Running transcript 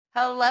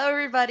Hello,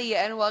 everybody,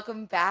 and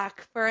welcome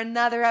back for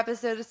another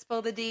episode of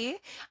Spill the D.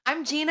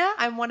 I'm Gina.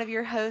 I'm one of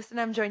your hosts, and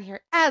I'm joined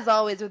here, as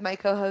always, with my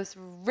co-host,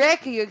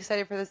 Rick. Are you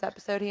excited for this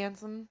episode,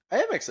 handsome? I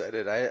am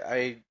excited.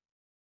 I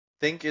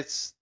think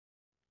it's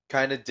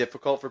kind of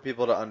difficult for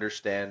people to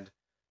understand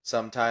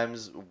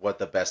sometimes what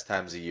the best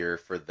times a year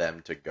for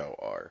them to go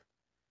are.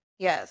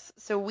 Yes,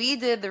 so we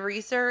did the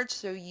research,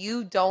 so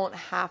you don't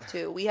have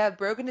to. We have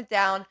broken it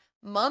down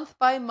month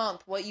by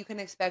month what you can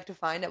expect to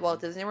find at Walt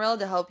Disney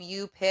World to help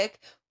you pick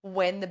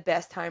when the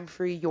best time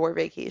for your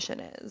vacation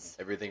is.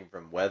 Everything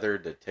from weather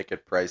to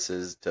ticket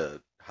prices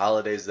to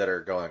holidays that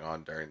are going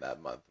on during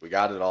that month. We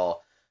got it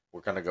all.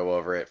 We're going to go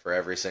over it for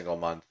every single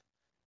month.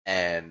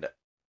 And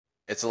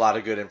it's a lot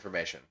of good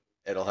information.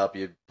 It'll help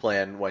you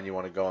plan when you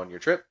want to go on your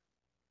trip.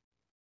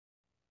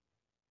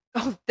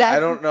 Oh,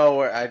 I don't know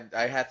where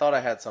I thought I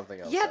had something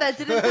else. Yeah, that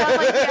didn't sound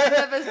like the end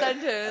of a I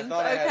sentence.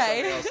 thought I had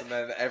Okay. something else, and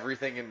then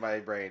everything in my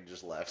brain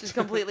just left. Just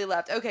completely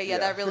left. Okay, yeah, Yeah.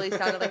 that really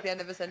sounded like the end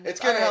of a sentence.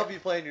 It's going to All help right. you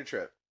plan your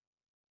trip.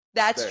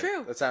 That's There.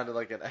 true. That sounded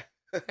like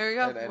There we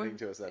go. an ending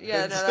to a sentence.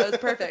 Yeah, no, that was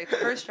perfect.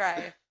 First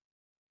try.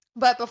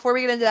 But before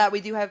we get into that,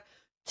 we do have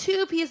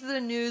two pieces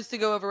of news to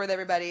go over with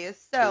everybody.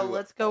 So Two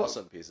let's go.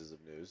 Awesome pieces of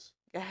news.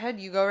 Go ahead,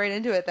 you go right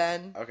into it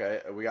then.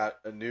 Okay, we got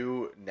a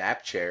new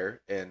nap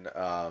chair in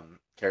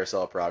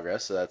Carousel of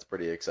Progress, so that's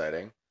pretty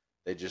exciting.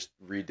 They just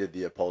redid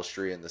the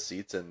upholstery and the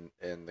seats in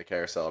the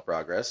Carousel of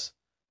Progress.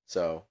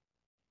 So,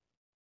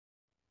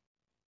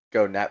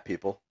 go nap,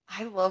 people.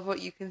 I love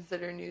what you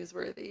consider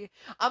newsworthy.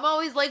 I'm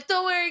always like,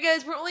 don't worry,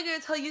 guys. We're only going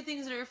to tell you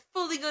things that are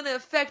fully going to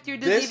affect your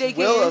Disney This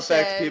vacation. will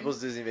affect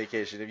people's Disney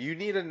vacation. If you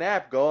need a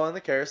nap, go on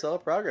the Carousel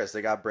of Progress.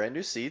 They got brand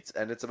new seats,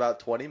 and it's about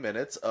 20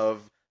 minutes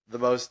of the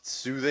most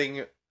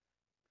soothing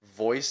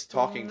voice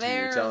talking to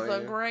you, telling There's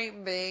a you.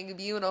 great big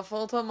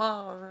beautiful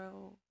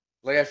tomorrow.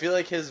 Like, I feel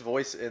like his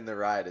voice in the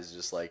ride is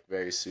just, like,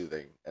 very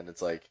soothing, and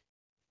it's, like,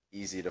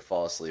 easy to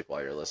fall asleep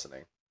while you're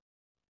listening.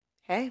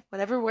 Hey,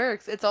 whatever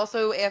works. It's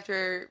also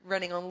after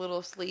running on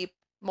little sleep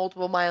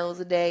multiple miles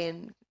a day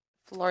in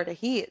Florida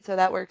heat, so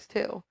that works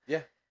too.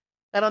 Yeah.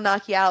 That'll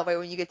knock you out right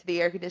when you get to the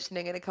air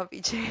conditioning in a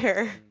comfy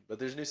chair. But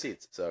there's new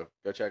seats, so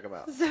go check them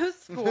out. So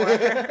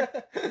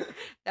sport.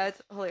 That's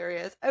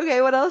hilarious.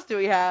 Okay, what else do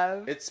we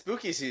have? It's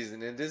spooky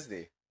season in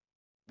Disney.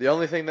 The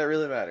only thing that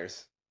really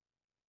matters.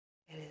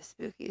 It is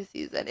spooky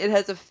season. It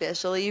has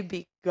officially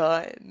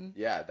begun.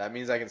 Yeah, that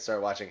means I can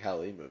start watching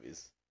Halloween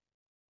movies.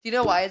 Do you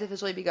know why it's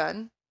officially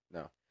begun?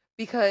 No.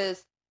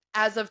 Because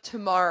as of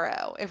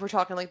tomorrow, if we're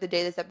talking like the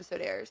day this episode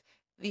airs,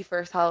 the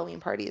first Halloween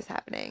party is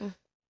happening.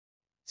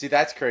 See,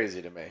 that's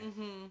crazy to me.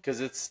 Mm-hmm.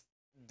 Because it's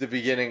the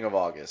beginning of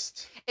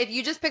August. If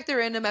you just picked a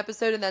random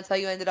episode and that's how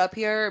you ended up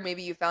here, or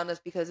maybe you found us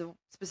because of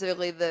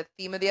specifically the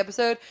theme of the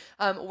episode,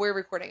 we're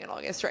recording in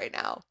August right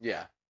now.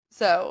 Yeah.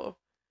 So,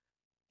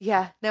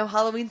 yeah, now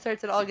Halloween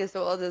starts in August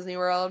at Walt Disney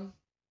World.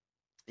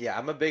 Yeah,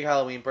 I'm a big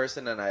Halloween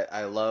person, and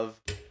I love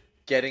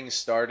getting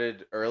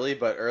started early,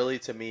 but early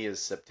to me is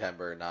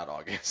September, not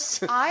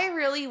August. I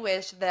really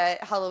wish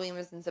that Halloween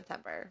was in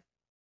September.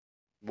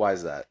 Why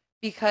is that?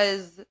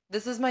 Because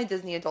this is my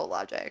Disney adult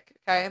logic,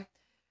 okay?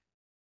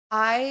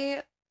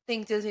 I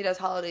think Disney does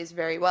holidays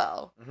very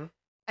well. Mm-hmm.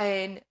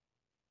 And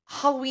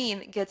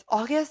Halloween gets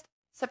August,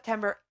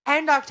 September,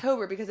 and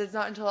October because it's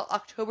not until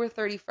October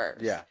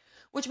 31st. Yeah.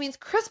 Which means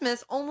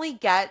Christmas only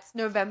gets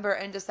November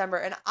and December.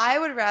 And I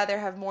would rather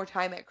have more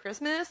time at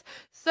Christmas.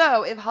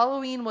 So if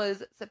Halloween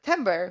was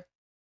September,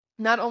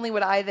 not only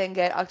would I then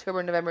get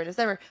October, November, and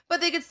December, but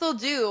they could still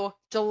do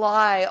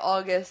July,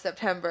 August,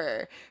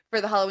 September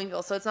for the Halloween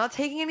bill. So it's not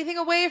taking anything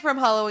away from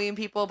Halloween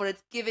people, but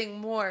it's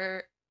giving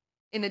more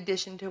in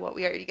addition to what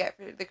we already get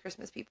for the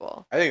Christmas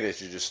people. I think they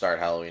should just start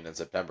Halloween in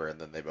September, and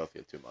then they both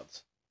get 2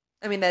 months.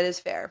 I mean, that is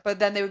fair. But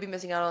then they would be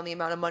missing out on the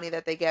amount of money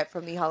that they get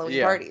from the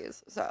Halloween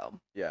parties. So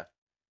yeah.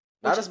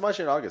 Not as much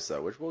in August,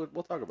 though, which we'll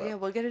talk about. Yeah,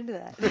 we'll get into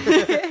that.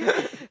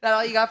 That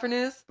all you got for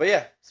news? But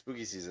yeah,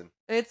 spooky season.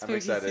 It's I'm spooky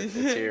excited.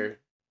 season. It's here.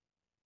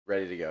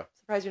 Ready to go.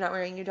 Surprised you're not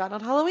wearing your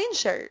Donald Halloween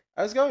shirt.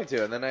 I was going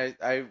to, and then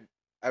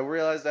I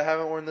realized I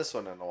haven't worn this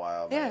one in a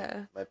while.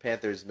 Yeah. My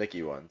Panthers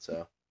Mickey one,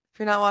 so. If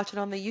you're not watching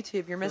on the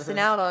YouTube, you're missing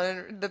out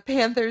on the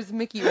Panthers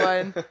Mickey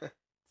one. This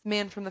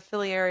man from the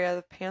Philly area,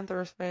 the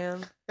Panthers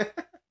fan. Are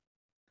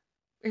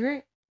you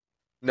right?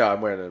 No, I'm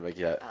wearing a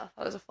Mickey hat. Oh,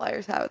 that was a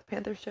Flyers hat with a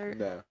Panthers shirt.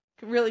 No.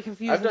 Really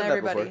confusing I've done that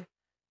everybody. before.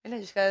 And I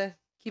just gotta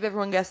keep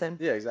everyone guessing.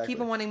 Yeah, exactly. Keep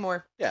them wanting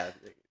more. Yeah.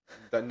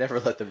 Never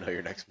let them know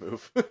your next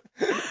move.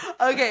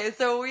 Okay,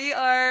 so we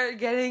are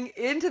getting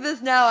into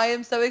this now. I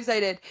am so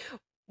excited.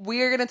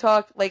 We are going to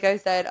talk, like I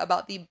said,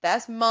 about the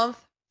best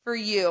month for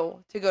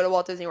you to go to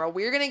Walt Disney World.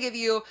 We're going to give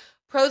you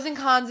pros and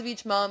cons of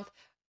each month,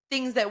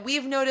 things that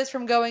we've noticed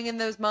from going in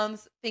those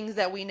months, things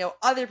that we know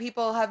other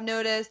people have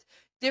noticed,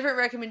 different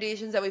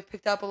recommendations that we've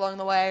picked up along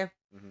the way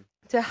Mhm.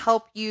 to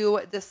help you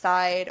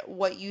decide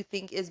what you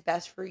think is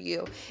best for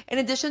you. In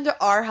addition to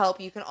our help,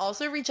 you can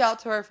also reach out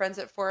to our friends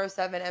at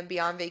 407 and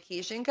Beyond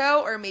Vacation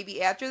Co. or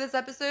maybe after this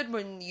episode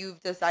when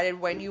you've decided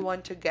when you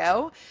want to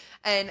go,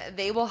 and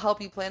they will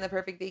help you plan the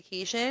perfect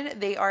vacation.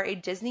 They are a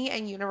Disney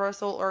and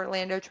Universal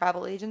Orlando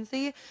travel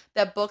agency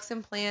that books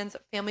and plans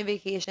family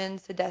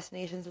vacations to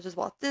destinations such as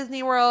Walt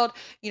Disney World,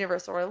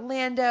 Universal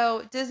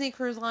Orlando, Disney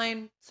Cruise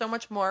Line, so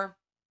much more.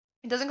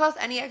 It doesn't cost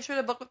any extra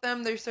to book with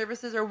them. Their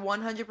services are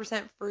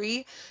 100%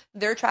 free.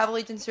 They're travel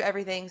agents do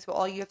everything, so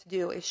all you have to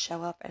do is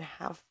show up and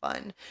have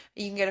fun.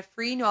 You can get a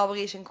free no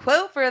obligation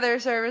quote for their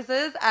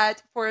services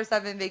at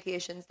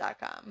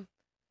 407vacations.com.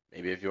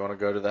 Maybe if you want to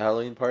go to the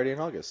Halloween party in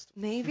August.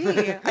 Maybe.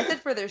 I said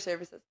for their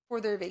services.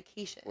 For their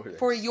vacation.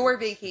 For your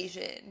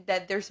vacation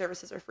that their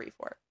services are free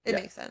for. It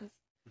makes sense.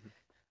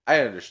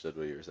 I understood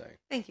what you were saying.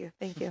 Thank you.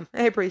 Thank you.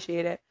 I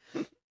appreciate it.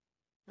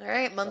 All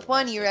right, month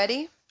one. You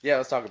ready? Yeah,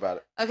 let's talk about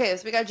it. Okay,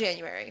 so we got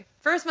January.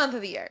 First month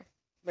of the year.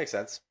 Makes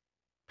sense.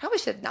 Probably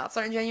should not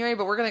start in January,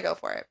 but we're going to go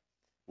for it.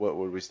 What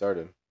would we start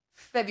in?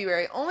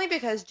 February, only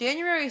because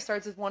January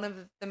starts with one of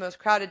the most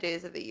crowded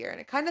days of the year, and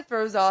it kind of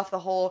throws off the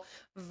whole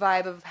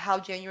vibe of how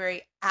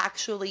January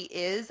actually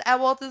is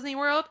at Walt Disney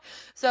World.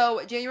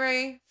 So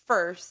January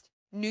 1st,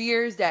 New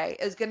Year's Day,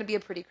 is going to be a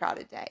pretty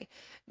crowded day.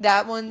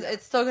 That one,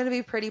 it's still going to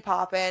be pretty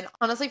poppin'.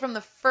 Honestly, from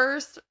the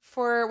 1st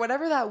for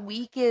whatever that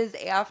week is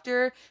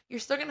after, you're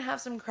still going to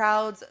have some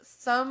crowds.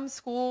 Some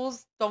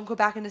schools don't go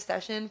back into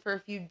session for a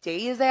few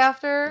days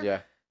after. Yeah.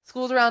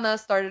 Schools around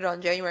us started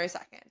on January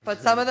 2nd, but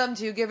some of them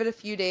do give it a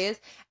few days.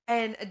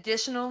 And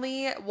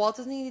additionally, Walt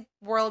Disney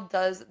World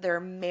does their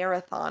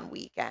marathon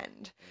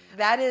weekend.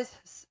 That is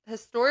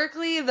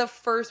historically the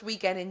first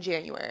weekend in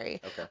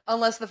January,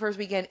 unless the first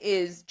weekend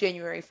is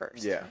January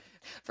 1st. Yeah.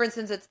 For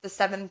instance, it's the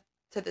 7th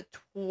to the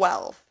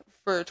 12th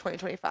for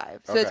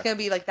 2025. So it's going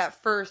to be like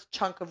that first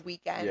chunk of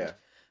weekend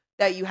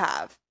that you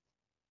have.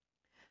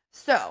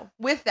 So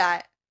with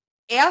that,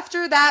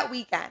 after that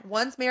weekend,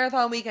 once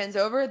marathon weekend's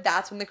over,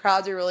 that's when the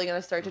crowds are really going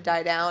to start to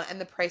die down and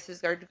the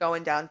prices are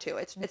going down too.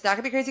 It's not going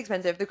to be crazy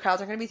expensive. The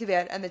crowds aren't going to be too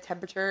bad, and the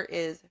temperature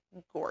is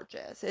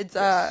gorgeous. It's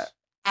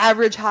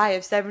average high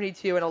of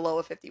 72 and a low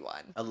of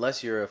 51.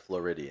 Unless you're a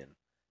Floridian,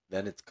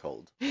 then it's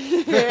cold. But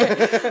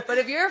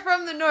if you're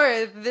from the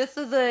north, this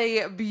is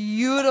a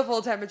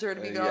beautiful temperature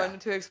to be going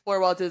to explore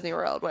Walt Disney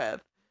World with.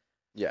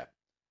 Yeah.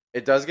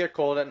 It does get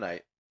cold at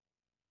night.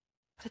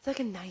 But it's like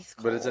a nice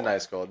cold. But it's a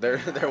nice cold. There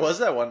was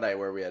that one night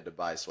where we had to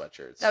buy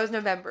sweatshirts. That was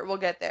November. We'll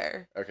get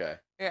there. Okay.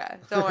 Yeah,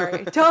 don't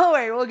worry. Don't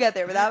worry. We'll get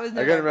there. But that was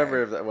November. I can't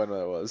remember when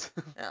that was.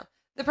 No.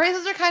 The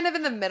prices are kind of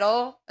in the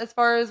middle as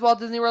far as Walt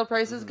Disney World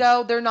prices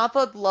go. They're not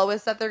the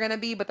lowest that they're going to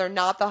be, but they're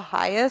not the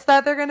highest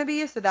that they're going to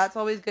be. So that's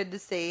always good to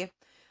see.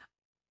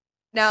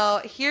 Now,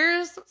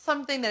 here's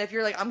something that if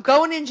you're like, I'm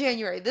going in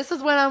January, this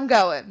is when I'm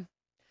going.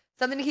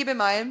 Something to keep in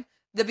mind,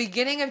 the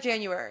beginning of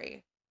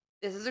January.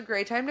 This is a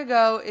great time to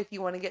go if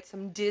you want to get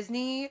some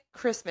Disney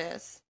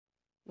Christmas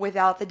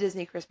without the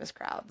Disney Christmas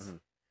crowds.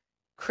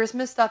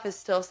 Christmas stuff is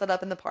still set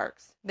up in the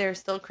parks. There's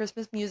still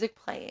Christmas music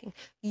playing.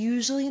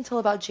 Usually until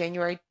about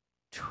January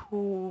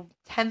 10th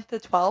to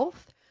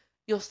 12th,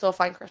 you'll still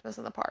find Christmas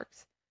in the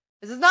parks.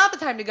 This is not the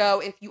time to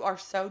go if you are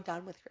so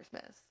done with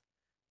Christmas.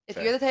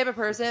 If you're the type of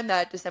person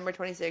that December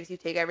 26th, you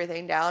take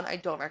everything down, I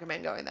don't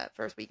recommend going that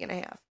first week and a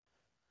half.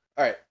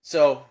 All right.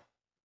 So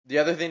the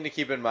other thing to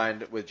keep in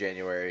mind with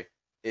January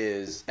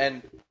is,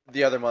 and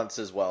the other months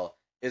as well,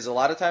 is a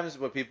lot of times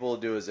what people will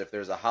do is if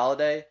there's a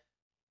holiday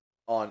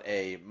on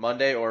a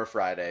Monday or a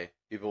Friday,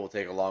 people will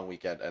take a long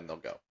weekend and they'll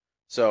go.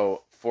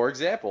 So, for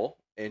example,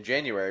 in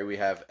January, we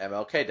have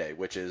MLK Day,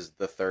 which is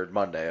the third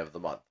Monday of the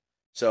month.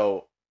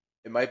 So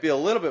it might be a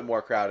little bit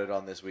more crowded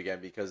on this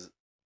weekend because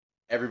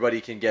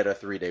everybody can get a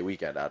 3-day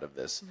weekend out of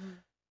this.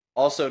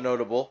 Also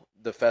notable,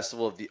 the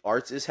Festival of the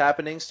Arts is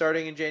happening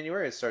starting in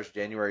January. It starts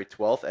January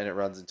 12th and it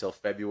runs until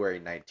February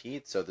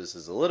 19th. So this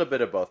is a little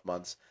bit of both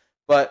months.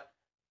 But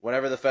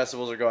whenever the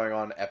festivals are going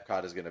on,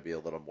 Epcot is going to be a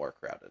little more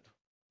crowded.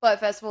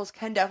 But festivals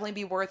can definitely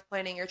be worth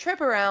planning your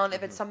trip around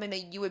if it's something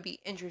that you would be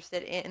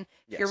interested in.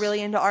 If you're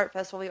really into art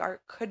festival, the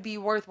art could be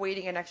worth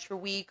waiting an extra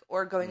week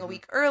or going a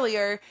week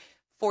earlier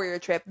for your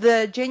trip.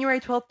 The January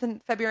 12th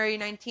and February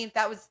 19th,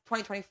 that was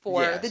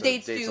 2024. Yeah, the so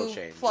dates do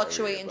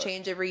fluctuate and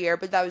change every year,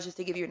 but that was just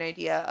to give you an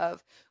idea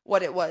of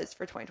what it was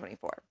for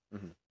 2024.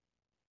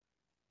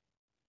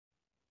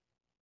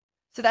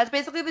 So that's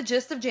basically the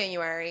gist of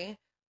January.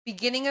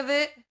 Beginning of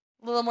it,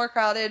 a little more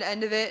crowded.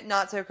 End of it,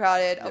 not so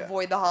crowded.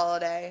 Avoid the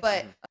holiday.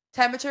 But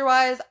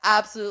temperature-wise,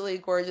 absolutely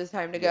gorgeous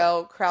time to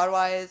go.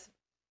 Crowd-wise,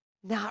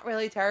 not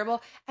really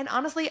terrible. And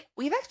honestly,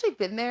 we've actually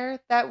been there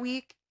that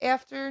week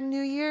after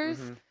New Year's.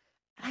 And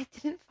I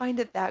didn't find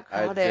it that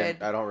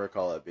crowded. I don't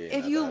recall it being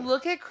If that you bad.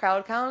 look at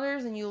crowd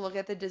calendars and you look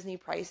at the Disney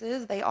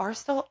prices, they are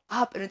still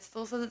up. And it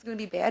still says it's going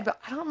to be bad.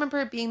 But I don't remember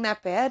it being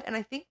that bad. And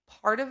I think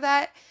part of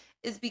that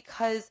is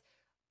because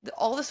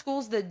all the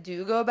schools that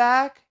do go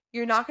back,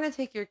 you're not going to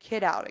take your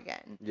kid out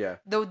again. Yeah.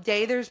 The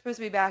day they're supposed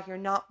to be back,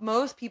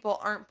 most people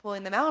aren't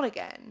pulling them out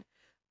again.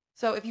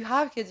 So if you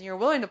have kids and you're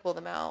willing to pull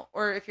them out,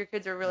 or if your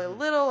kids are really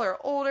little or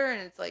older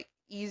and it's like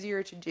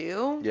easier to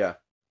do, Yeah.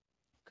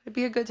 could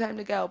be a good time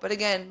to go. But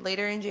again,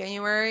 later in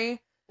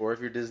January, Or if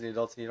you're Disney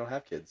adults and you don't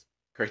have kids,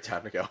 great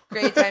time to go.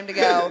 great time to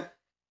go.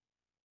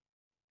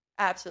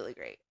 Absolutely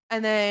great.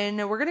 And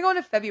then we're going to go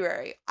into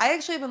February. I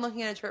actually have been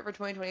looking at a trip for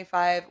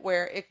 2025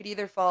 where it could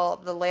either fall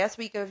the last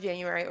week of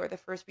January or the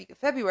first week of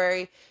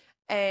February.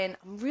 And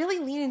I'm really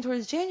leaning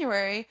towards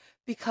January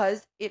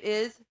because it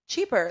is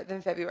cheaper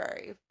than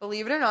February.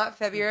 Believe it or not,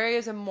 February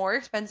is a more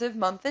expensive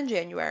month than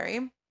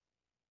January.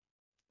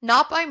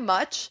 Not by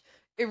much.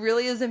 It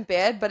really isn't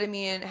bad, but I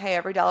mean, hey,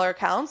 every dollar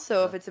counts.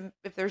 So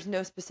if there's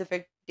no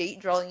specific date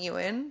drawing you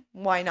in,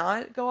 why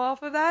not go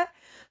off of that?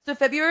 So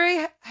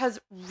February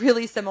has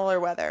really similar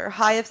weather.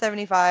 High of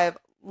 75,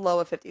 low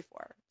of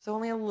 54. So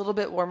only a little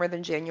bit warmer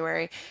than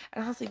January.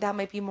 And honestly, that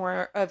might be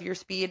more of your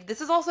speed.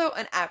 This is also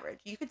an average.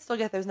 You could still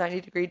get those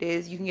 90-degree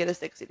days. You can get a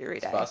 60-degree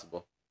day. It's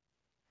possible.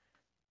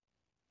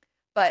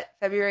 But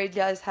February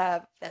does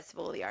have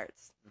Festival of the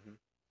Arts.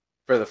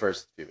 For the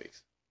first few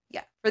weeks.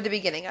 Yeah, for the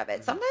beginning of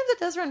it. Sometimes it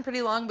does run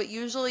pretty long, but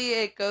usually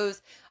it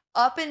goes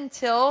up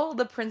until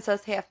the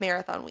Princess Half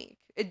Marathon week.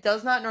 It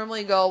does not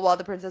normally go while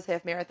the Princess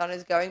Half Marathon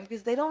is going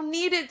because they don't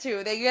need it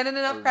to. They get in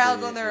enough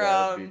crowds on their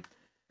own. It'd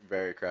be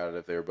very crowded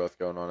if they were both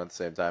going on at the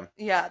same time.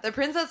 Yeah, the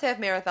Princess Half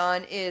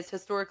Marathon is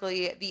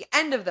historically the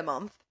end of the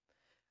month.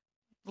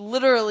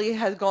 Literally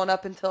has gone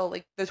up until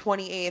like the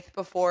 28th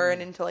before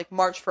and until like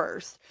March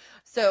 1st.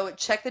 So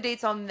check the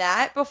dates on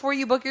that before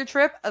you book your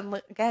trip.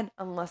 Again,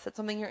 unless it's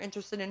something you're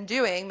interested in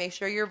doing, make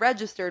sure you're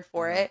registered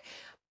for it.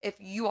 If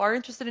you are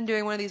interested in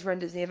doing one of these Run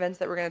Disney events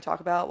that we're going to talk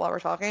about while we're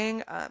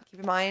talking,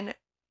 keep in mind,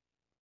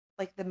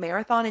 like the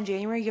marathon in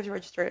January, you have to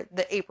register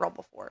the April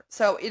before.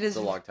 So it is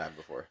a long time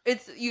before.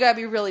 You got to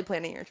be really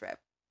planning your trip.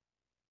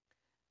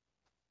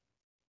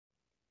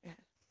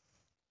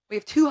 We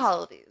have 2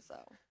 holidays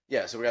though.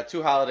 Yeah, so we got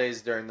 2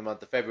 holidays during the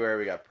month of February.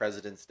 We got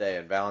President's Day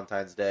and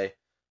Valentine's Day.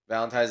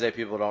 Valentine's Day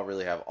people don't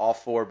really have all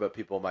 4, but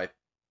people might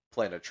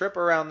plan a trip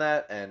around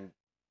that. And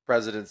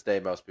President's Day,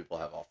 most people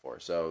have all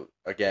 4. So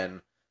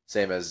again,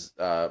 same as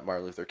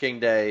Martin Luther King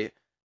Day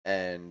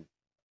and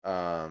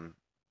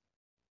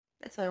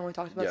that's the only one we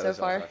talked about so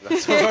far. I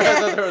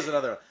thought there was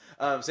another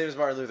one. Same as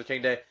Martin Luther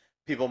King Day.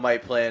 People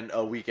might plan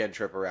a weekend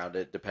trip around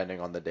it depending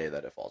on the day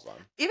that it falls on.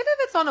 Even if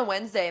it's on a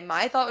Wednesday,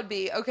 my thought would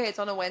be, okay, it's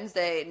on a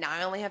Wednesday. Now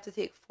I only have to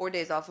take 4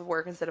 days off of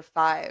work instead of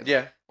 5.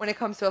 Yeah. When it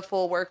comes to a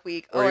full work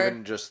week. Or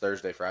even just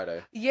Thursday,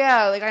 Friday.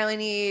 Yeah, like I only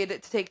need to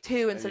take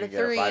 2 instead of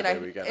 3. Get a 5-day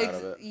weekend out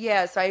of it.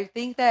 Yeah, so I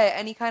think that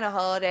any kind of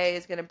holiday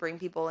is going to bring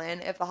people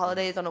in. If the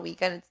holiday is on a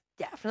weekend, it's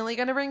definitely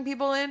going to bring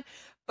people in.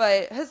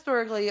 But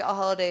historically, a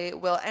holiday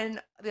will. And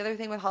the other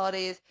thing with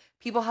holidays,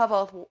 people have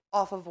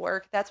off of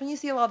work. That's when you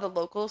see a lot of the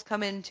locals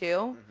come in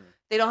too.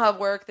 They don't have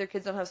work. Their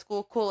kids don't have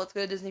school. Cool, let's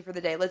go to Disney for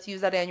the day. Let's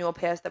use that annual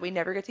pass that we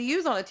never get to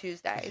use on a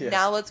Tuesday. Yeah.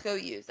 Now let's go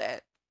use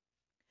it.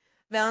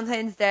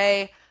 Valentine's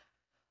Day,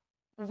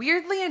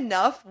 weirdly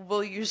enough,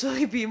 will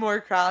usually be more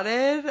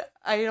crowded.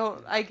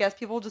 I guess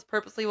people just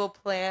purposely will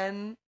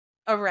plan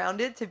around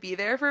it to be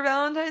there for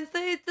Valentine's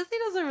Day. Disney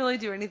doesn't really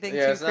do anything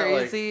too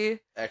crazy. Not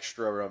like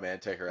extra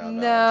romantic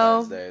around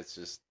Valentine's Day. It's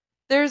just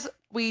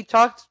we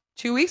talked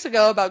 2 weeks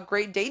ago about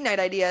great date night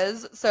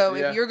ideas. So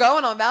if you're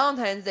going on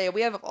Valentine's Day,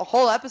 we have a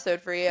whole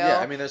episode for you. Yeah,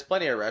 I mean, there's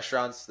plenty of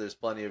restaurants. There's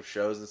plenty of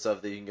shows and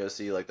stuff that you can go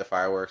see. Like the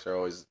fireworks are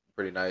always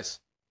pretty nice.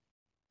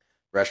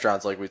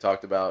 Restaurants, like we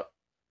talked about.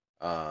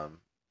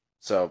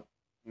 So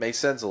makes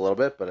sense a little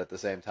bit, but at the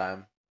same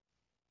time,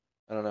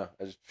 I don't know.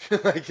 I just feel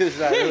like there's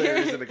not really a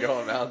reason to go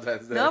on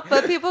Valentine's Day. No,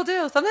 but people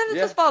do. Sometimes it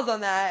just falls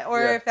on that.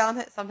 Or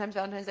sometimes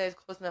Valentine's Day is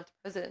close enough to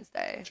President's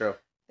Day. True.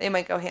 They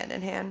might go hand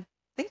in hand.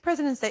 I think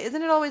President's Day,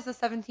 isn't it always the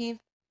 17th?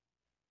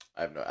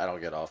 I don't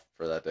get off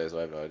for that day, so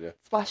I have no idea.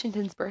 It's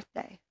Washington's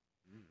birthday.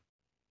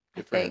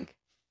 Good for him.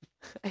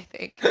 I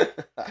think. I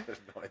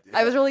have no idea.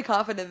 I was really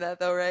confident in that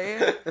though,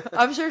 right?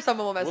 I'm sure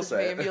someone will message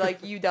me and be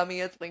like, "You dummy,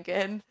 it's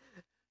Lincoln."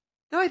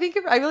 No, I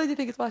really do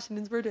think it's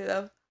Washington's birthday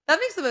though. That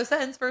makes the most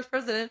sense. First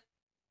president.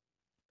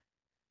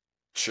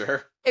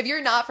 Sure. If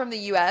you're not from the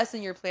U.S.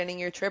 and you're planning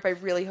your trip, I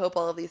really hope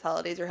all of these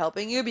holidays are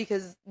helping you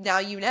because now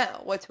you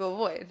know what to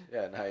avoid.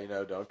 Yeah, now you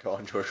know don't go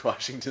on George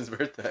Washington's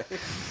birthday.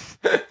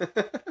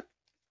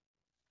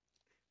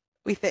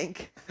 We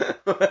think.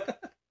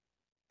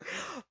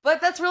 But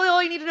that's really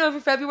all you need to know for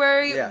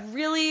February. Yeah.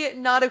 Really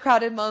not a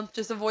crowded month.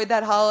 Just avoid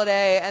that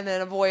holiday and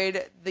then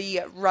avoid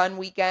the run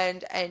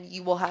weekend and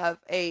you will have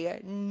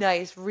a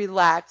nice,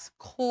 relaxed,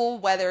 cool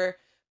weather,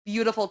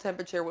 beautiful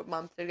temperature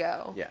month to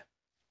go. Yeah.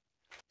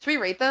 Should we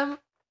rate them?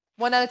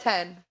 1 out of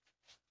 10.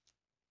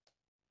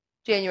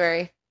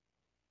 January.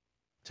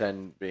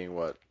 10 being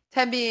what?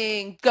 10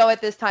 being go at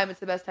this time. It's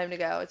the best time to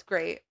go. It's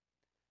great.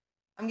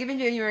 I'm giving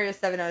January a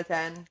 7 out of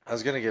 10. I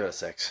was going to give it a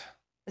 6.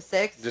 A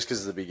 6? Just because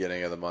it's the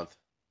beginning of the month.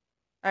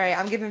 All right.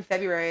 I'm giving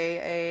February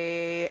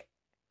a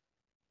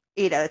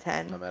 8 out of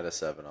 10. I'm at a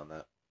 7 on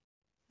that.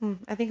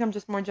 I think I'm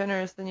just more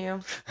generous than you.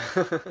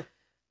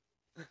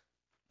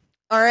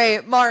 All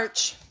right.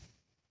 March.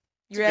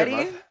 You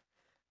ready?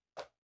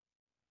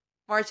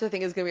 March, I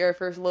think, is going to be our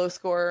first low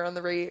score on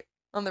the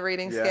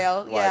rating Yeah.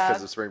 scale. Why? Yeah.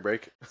 Because of spring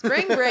break?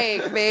 Spring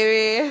break,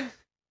 baby.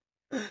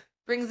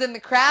 Brings in the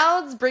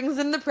crowds, brings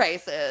in the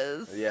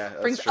prices. Yeah,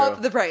 that's brings true.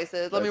 up the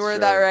prices. Let me That's word true.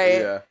 that right.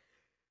 Yeah.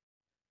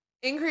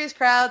 Increased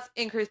crowds,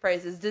 increased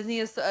prices. Disney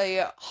is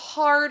a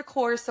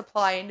hardcore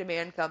supply and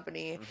demand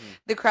company. Mm-hmm.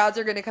 The crowds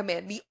are going to come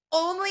in. The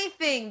only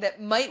thing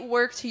that might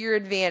work to your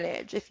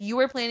advantage if you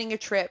were planning a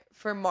trip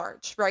for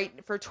March, right,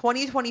 for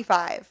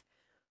 2025,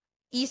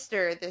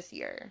 Easter this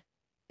year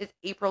is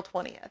April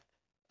 20th.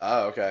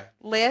 Oh, okay.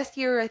 Last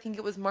year, I think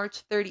it was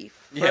March 31st.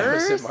 Yeah, it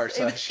was in March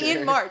It was last year.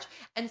 in March.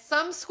 And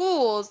some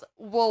schools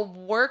will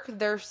work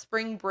their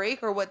spring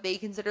break or what they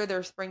consider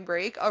their spring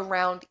break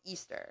around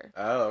Easter.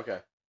 Oh, okay.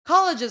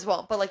 Colleges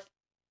won't, but like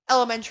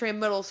elementary and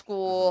middle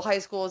school, high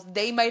schools,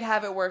 they might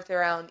have it worked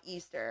around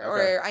Easter.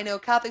 Okay. Or I know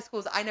Catholic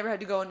schools, I never had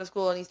to go into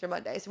school on Easter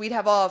Monday. So we'd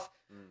have off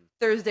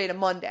Thursday to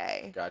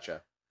Monday.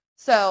 Gotcha.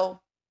 So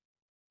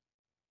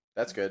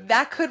that's good.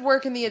 That could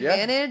work in the Yeah.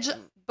 advantage.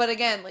 But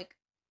again, like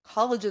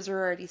colleges are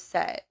already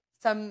set.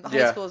 Some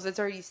high schools, it's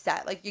already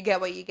set. Like you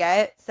get what you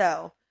get.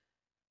 So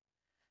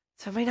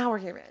it might not work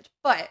in your advantage.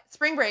 But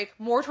spring break,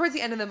 more towards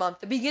the end of the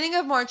month. The beginning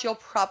of March, you'll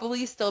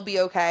probably still be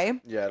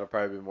okay. Yeah, it'll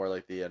probably be more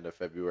like the end of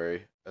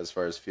February as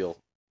far as feel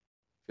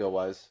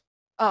wise.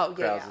 Oh,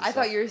 yeah. I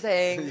thought you were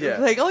saying,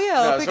 like, oh,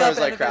 yeah, I'll pick pick up up as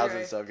far as like crowds February.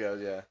 and stuff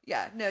goes, yeah.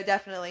 Yeah, no,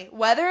 definitely.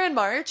 Weather in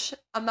March,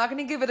 I'm not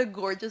going to give it a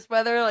gorgeous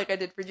weather like I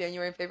did for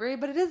January and February,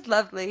 but it is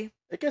lovely.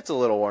 It gets a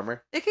little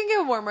warmer. It can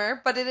get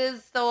warmer, but it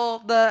is still,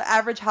 the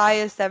average high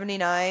is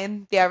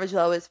 79. The average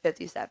low is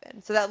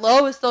 57. So that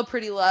low is still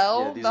pretty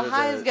low. Yeah, the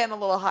high is getting a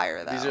little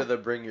higher, though. These are the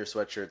bring your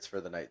sweatshirts for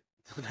the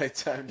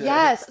nighttime days.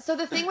 Yes. So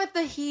the thing with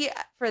the heat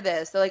for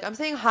this, so like I'm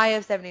saying high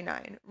of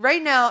 79.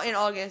 Right now in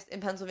August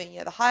in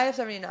Pennsylvania, the high of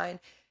 79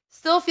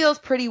 still feels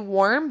pretty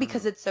warm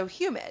because it's so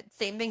humid.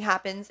 Same thing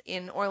happens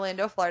in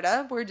Orlando,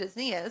 Florida, where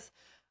Disney is.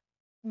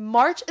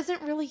 March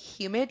isn't really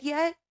humid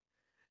yet.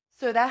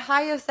 So that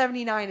high of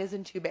 79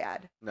 isn't too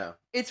bad. No.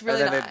 It's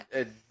really and then not.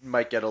 It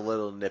might get a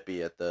little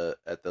nippy at the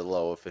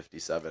low of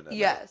 57.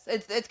 Yes.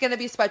 It's going to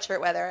be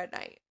sweatshirt weather at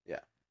night.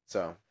 Yeah.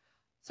 So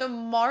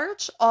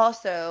March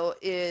also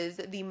is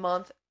the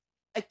month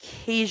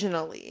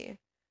occasionally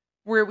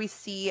where we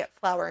see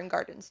Flower and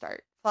Garden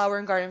start. Flower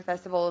and Garden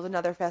Festival is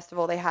another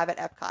festival they have at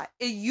Epcot.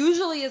 It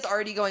usually is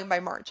already going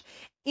by March.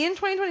 In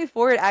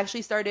 2024, it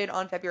actually started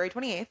on February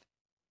 28th.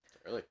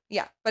 Really?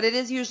 Yeah, but it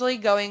is usually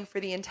going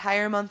for the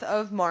entire month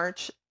of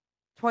March.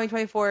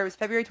 2024, it was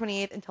February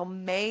 28th until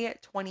May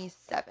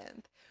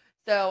 27th.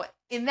 So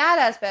in that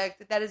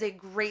aspect, that is a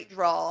great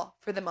draw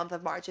for the month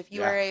of March. If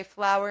you are a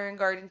flower and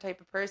garden type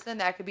of person,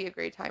 that could be a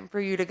great time for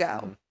you to go.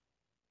 Mm-hmm.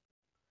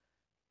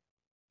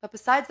 But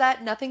besides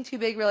that, nothing too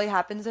big really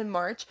happens in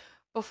March.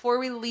 Before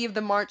we leave the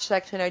March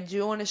section, I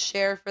do want to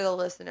share for the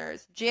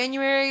listeners.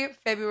 January,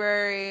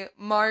 February,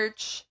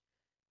 March,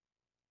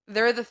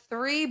 they're the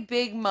three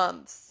big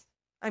months.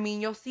 I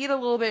mean, you'll see it a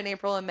little bit in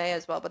April and May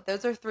as well, but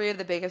those are three of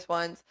the biggest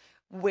ones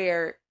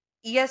where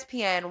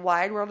ESPN,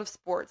 Wide World of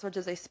Sports, which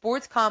is a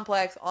sports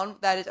complex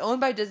that is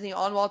owned by Disney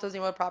on Walt Disney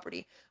World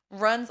property,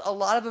 runs a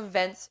lot of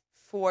events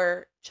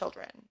for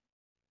children.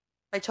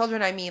 By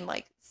children, I mean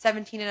like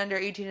 17 and under,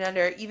 18 and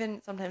under,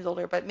 even sometimes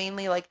older, but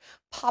mainly like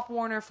Pop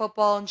Warner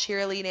football and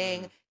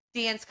cheerleading,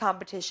 dance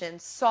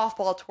competitions,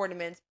 softball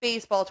tournaments,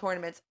 baseball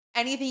tournaments,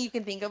 anything you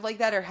can think of like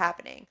that are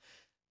happening.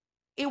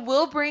 It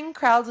will bring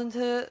crowds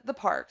into the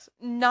parks.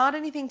 Not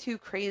anything too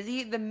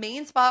crazy. The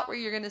main spot where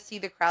you're going to see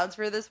the crowds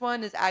for this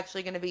one is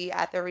actually going to be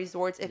at the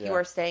resorts if you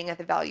are staying at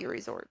the value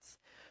resorts.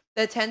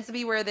 That tends to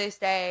be where they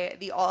stay.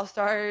 The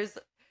All-Stars,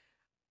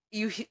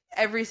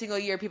 every single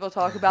year people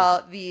talk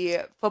about the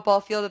football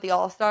field at the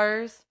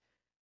All-Stars.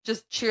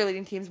 Just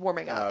cheerleading teams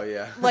warming up. Oh,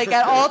 yeah. Like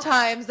at all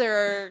times there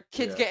are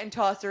kids getting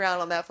tossed around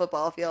on that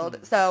football field.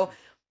 So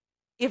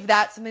if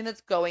that's something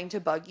that's going to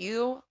bug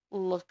you,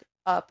 look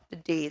up the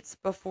dates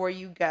before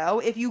you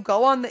go. If you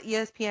go on the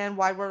ESPN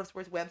Wide World of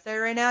Sports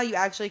website right now, you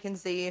actually can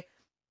see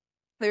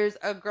there's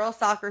a girls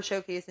soccer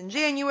showcase in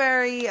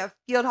January, a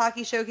field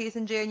hockey showcase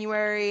in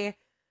January,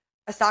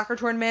 a soccer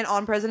tournament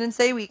on President's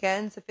Day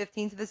weekend, so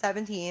 15th to the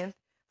 17th,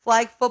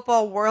 flag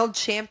football world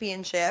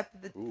championship,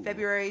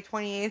 February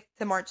 28th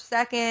to March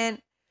 2nd.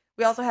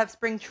 We also have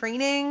spring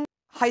training,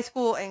 high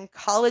school and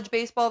college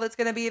baseball that's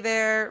going to be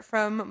there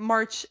from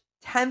March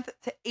 10th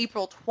to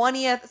April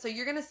 20th. So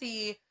you're going to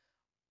see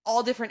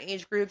all different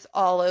age groups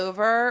all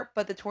over,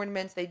 but the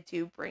tournaments, they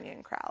do bring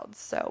in crowds.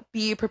 So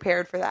be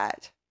prepared for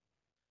that.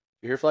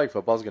 You hear flag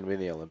football is going to be in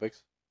the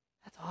Olympics?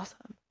 That's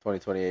awesome.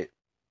 2028.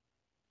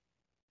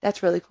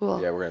 That's really cool.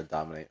 Yeah, we're going to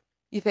dominate.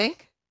 You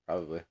think?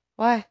 Probably.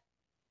 Why?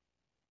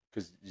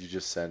 Because you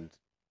just send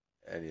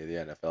any of the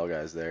NFL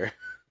guys there.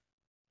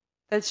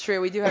 That's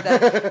true. We do have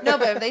that. No,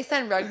 but if they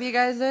send rugby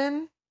guys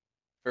in.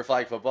 For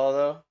flag football,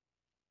 though?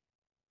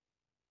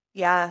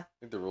 Yeah. I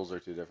think the rules are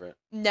too different.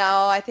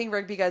 No, I think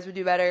rugby guys would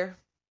do better.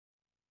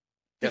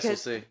 Guess we'll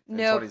see in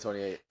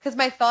 2028. Because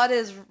my thought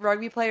is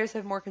rugby players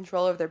have more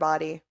control of their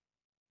body.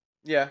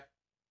 Yeah.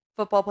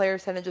 football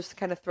players tend to just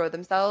kind of throw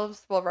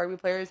themselves, while rugby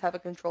players have a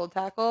controlled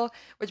tackle,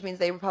 which means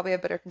they would probably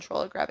have better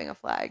control at grabbing a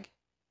flag.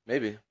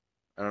 Maybe.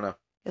 I don't know.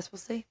 Guess we'll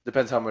see.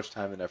 Depends how much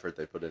time and effort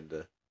they put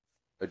into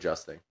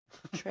adjusting.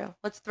 True.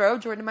 Let's throw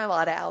Jordan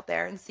Mailata out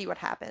there and see what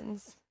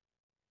happens.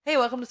 Hey,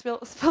 welcome to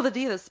Spill the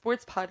D, the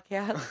sports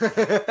podcast.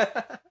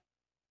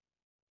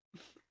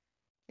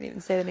 Can't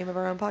even say the name of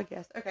our own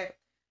podcast. Okay.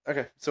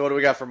 Okay, so what do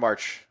we got for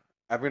March?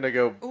 I'm going to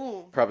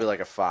go probably like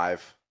a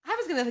 5. I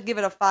was going to give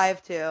it a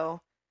 5, too.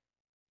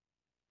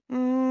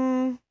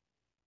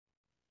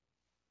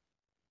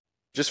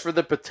 Just for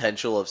the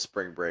potential of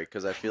spring break,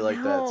 because I feel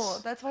like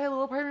that's why a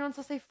little part of me wants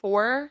to say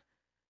 4.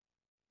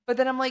 But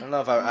then I'm like, I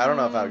don't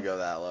know if I would go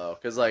that low,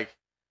 because like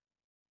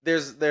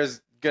there's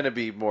going to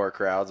be more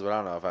crowds, but I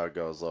don't know if I would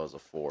go as low as a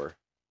 4.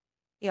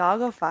 Yeah, I'll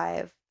go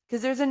 5,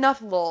 because there's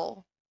enough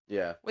lull.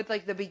 Yeah. With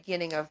like the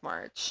beginning of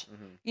March.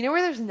 Mm-hmm. You know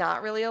where there's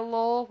not really a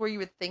lull, where you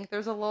would think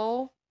there's a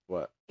lull?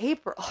 What?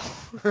 April.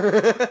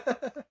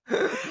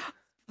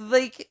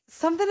 Like,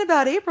 something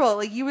about April.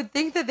 Like, you would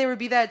think that there would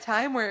be that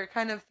time where it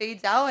kind of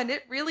fades out, and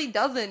it really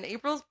doesn't.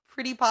 April's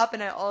pretty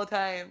popping at all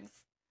times.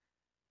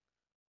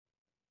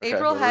 Okay,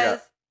 April has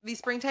the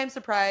Springtime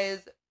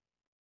Surprise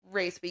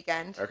race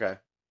weekend. Okay.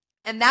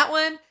 And that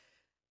one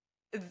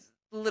is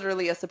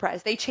literally a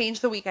surprise. They change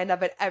the weekend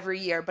of it every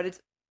year, but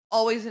it's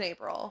always in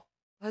April.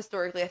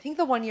 Historically, I think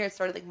the one year it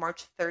started like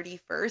March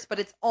 31st, but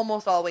it's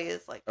almost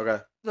always like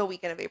the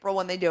weekend of April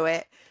when they do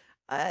it.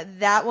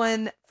 That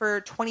one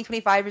for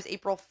 2025 is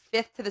April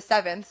 5th to the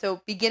 7th,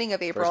 so beginning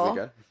of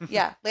April.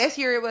 Yeah, last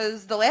year it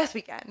was the last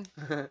weekend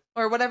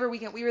or whatever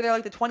weekend. We were there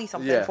like the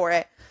 20-something for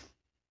it.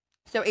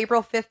 So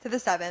April 5th to the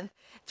 7th.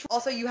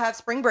 Also, you have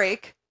spring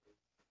break.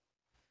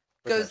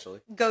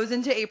 Goes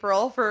into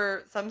April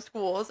for some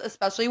schools,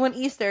 especially when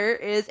Easter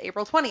is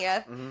April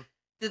 20th. Mm-hmm.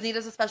 Disney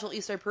does a special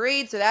Easter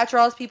parade, so that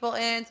draws people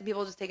in. Some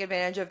people just take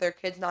advantage of their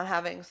kids not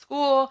having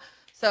school,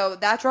 so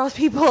that draws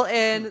people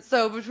in.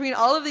 So between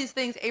all of these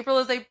things, April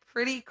is a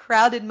pretty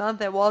crowded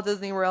month at Walt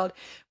Disney World.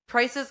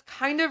 Prices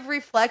kind of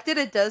reflect it.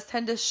 It does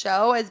tend to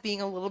show as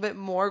being a little bit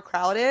more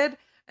crowded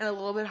and a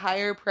little bit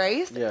higher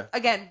priced. Yeah.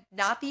 Again,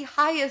 not the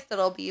highest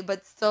it'll be,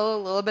 but still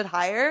a little bit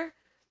higher.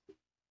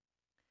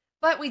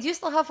 But we do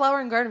still have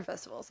Flower and Garden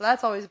Festival, so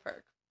that's always a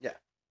perk. Yeah.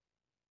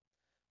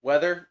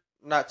 Weather,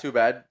 not too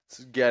bad.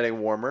 It's getting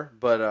warmer,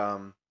 but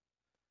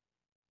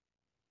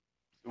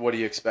what do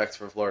you expect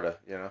from Florida,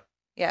 you know?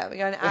 Yeah, we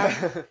got an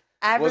average...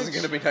 Wasn't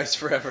going to be nice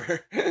forever.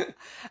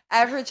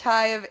 Average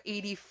high of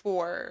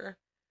 84.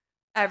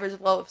 Average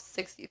low of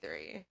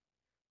 63.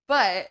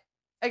 But,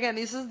 again,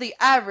 this is the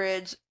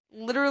average.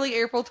 Literally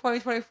April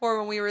 2024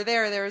 when we were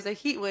there was a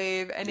heat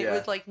wave, and it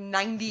was like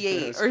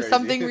 98 or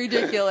something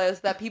ridiculous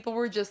that people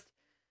were just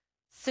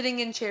sitting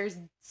in chairs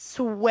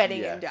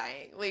sweating and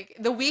dying. Like,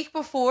 the week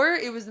before,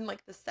 it was in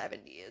like the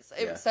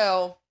 70s.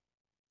 So,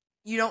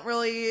 you can't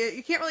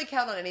really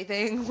count on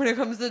anything when it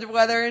comes to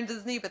weather in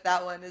Disney, but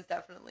that one is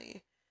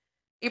definitely...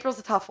 April's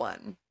a tough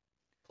one.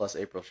 Plus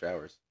April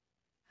showers.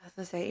 I was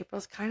going to say,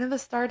 April's kind of the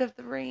start of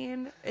the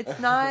rain. It's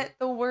not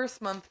the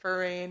worst month for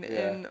rain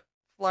in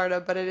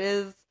Florida, but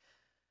it's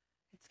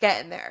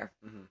getting there.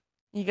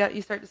 Mm-hmm.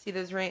 You start to see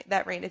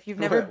that rain. If you've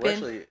never been... We're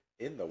actually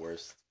in the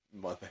worst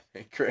month, I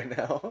think, right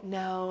now.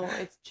 No,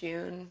 it's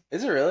June.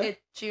 Is it really?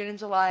 It's June and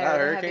July. Not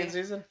hurricane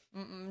season?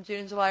 June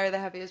and July are the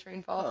heaviest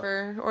rainfall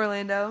for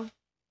Orlando.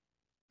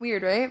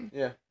 Weird, right?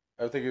 Yeah.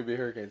 I would think it would be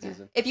hurricane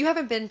season. If you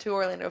haven't been to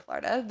Orlando,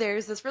 Florida,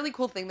 there's this really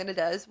cool thing that it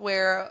does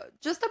where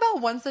just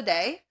about once a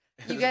day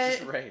you get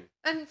just rain.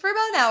 And for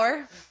about an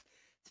hour,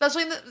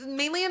 especially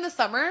mainly in the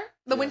summer.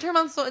 The winter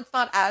months, so it's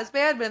not as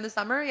bad, but in the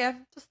summer,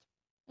 just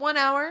 1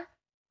 hour,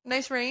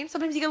 nice rain.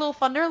 Sometimes you get a little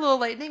thunder, a little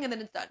lightning, and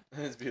then it's done.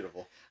 It's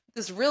beautiful.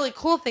 This really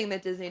cool thing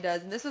that Disney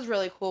does, and this is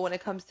really cool when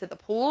it comes to the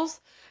pools.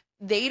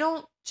 They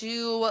don't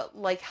do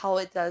like how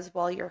it does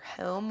while you're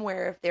home,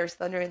 where if there's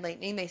thunder and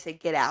lightning, they say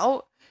get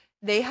out.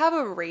 They have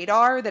a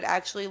radar that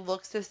actually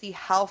looks to see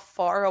how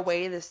far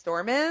away the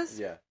storm is.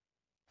 Yeah.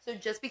 So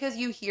just because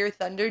you hear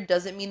thunder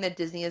doesn't mean that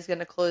Disney is going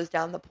to close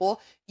down the pool.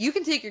 You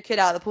can take your kid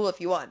out of the pool if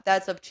you want.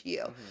 That's up to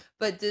you. Mm-hmm.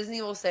 But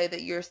Disney will say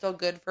that you're still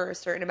good for a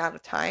certain amount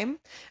of time,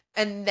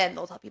 and then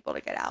they'll tell people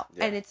to get out.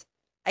 Yeah. And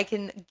I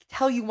can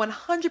tell you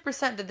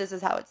 100% that this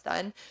is how it's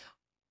done,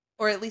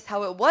 or at least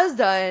how it was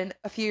done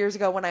a few years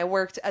ago when I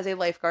worked as a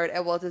lifeguard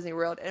at Walt Disney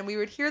World, and we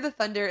would hear the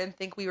thunder and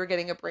think we were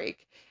getting a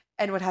break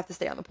and would have to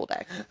stay on the pool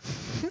deck.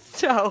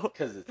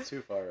 Because it's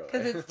too far away.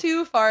 Because it's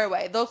too far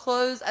away. They'll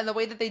close, and the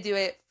way that they do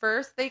it,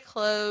 first they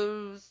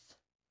close...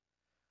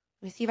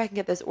 Let me see if I can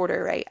get this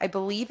order right. I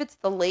believe it's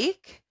the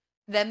lake,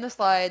 then the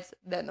slides,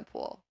 then the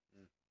pool.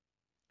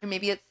 Or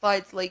maybe it's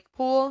slides, lake,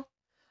 pool.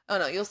 Oh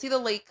no, you'll see the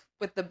lake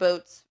with the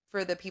boats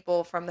for the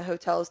people from the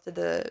hotels to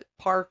the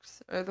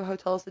parks, or the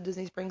hotels to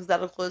Disney Springs.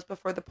 That'll close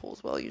before the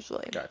pools will,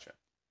 usually. Gotcha.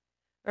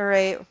 All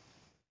right.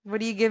 What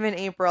do you give in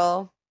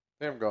April?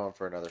 I think I'm going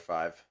for another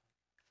 5.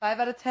 5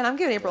 out of 10. I'm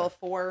giving April a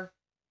 4.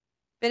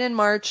 Been in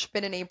March,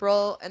 been in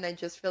April, and I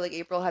just feel like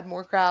April had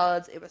more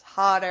crowds. It was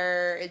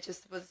hotter. It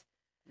just was...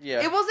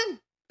 Yeah. It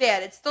wasn't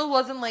bad. It still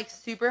wasn't like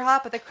super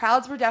hot, but the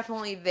crowds were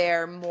definitely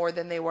there more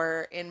than they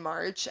were in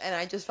March, and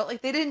I just felt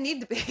like they didn't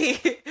need to be.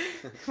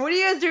 What are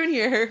you guys doing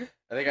here?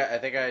 I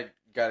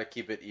got to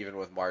keep it even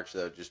with March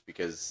though, just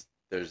because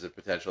there's a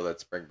potential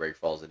that spring break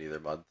falls in either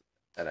month,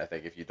 and I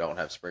think if you don't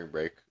have spring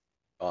break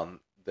on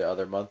the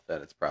other month,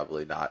 then it's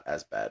probably not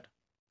as bad.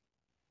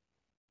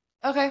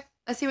 Okay,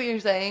 I see what you're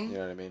saying. You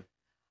know what I mean?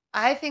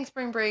 I think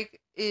spring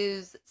break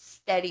is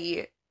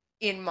steady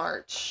in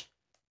March,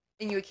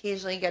 and you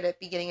occasionally get it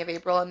beginning of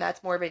April, and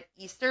that's more of an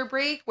Easter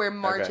break, where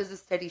March Okay. is a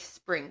steady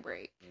spring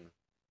break. Mm.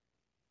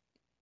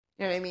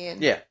 You know what I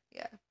mean? Yeah.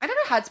 Yeah. I never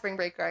had spring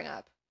break growing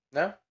up.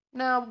 No?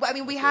 No, I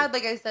mean we That's had,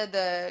 weird. like I said,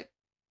 the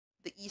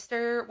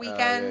Easter Oh,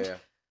 weekend. yeah.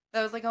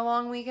 That was like a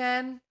long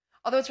weekend.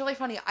 Although it's really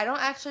funny, I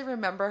don't actually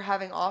remember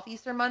having off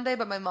Easter Monday,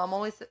 but my mom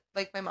always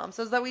like my mom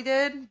says that we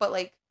did, but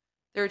like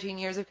 13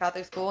 years of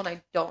Catholic school and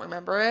I don't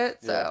remember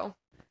it. So,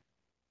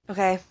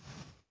 okay.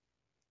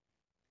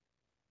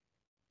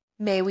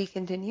 May we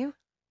continue?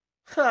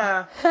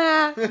 Ha.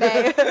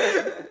 May.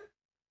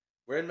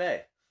 We're in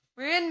May.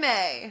 We're in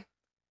May.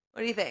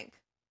 What do you think?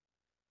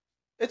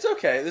 It's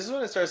okay. This is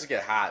when it starts to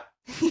get hot.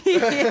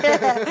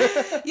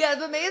 Yeah,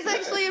 but May is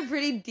actually a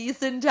pretty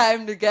decent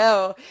time to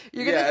go.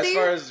 You're gonna see, as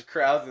far as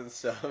crowds and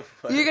stuff.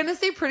 But... You're gonna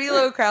see pretty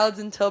low crowds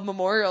until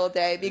Memorial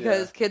Day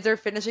because kids are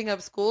finishing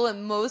up school,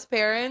 and most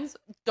parents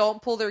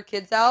don't pull their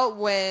kids out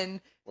when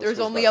there's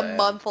only a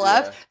month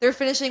left. Yeah. They're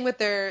finishing with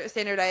their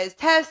standardized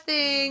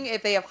testing.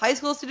 If they have high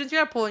school students,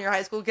 you're not pulling your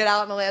high school kid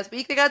out in the last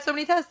week. They got so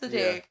many tests to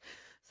take.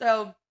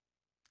 So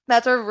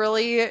that's a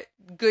really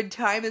good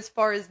time as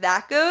far as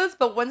that goes.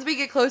 But once we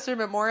get closer to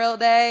Memorial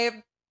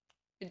Day,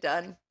 you're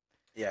done.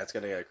 Yeah, it's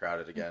going to get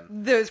crowded again.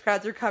 Those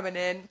crowds are coming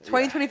in.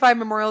 2025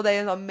 Memorial Day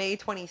is on May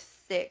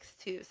 26th,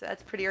 too. So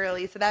that's pretty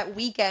early. So that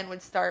weekend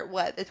would start,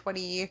 what, the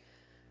 23rd?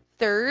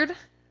 It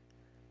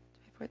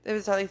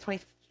was like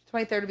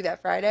 23rd would be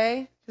that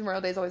Friday. Because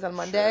Memorial Day is always on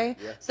Monday.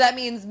 Sure, yeah. So that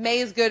means May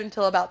is good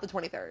until about the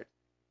 23rd.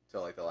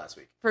 Until like the last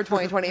week. For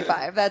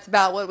 2025. That's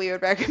about what we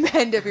would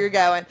recommend if you're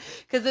going.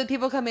 Because the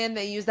people come in,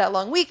 they use that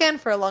long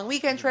weekend for a long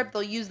weekend trip.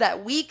 They'll use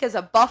that week as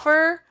a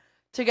buffer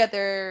to get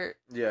their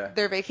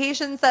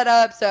vacation set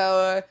up.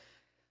 So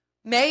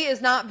May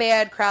is not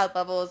bad crowd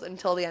levels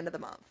until the end of the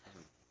month.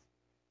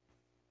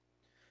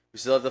 We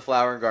still have the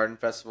Flower and Garden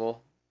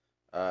Festival.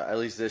 At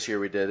least this year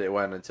we did. It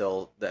went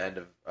until the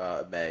end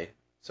of May.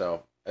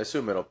 So I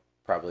assume it'll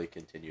probably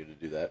continue to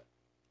do that.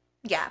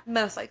 Yeah,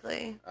 most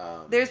likely.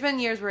 There's been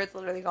years where it's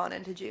literally gone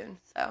into June.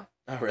 So.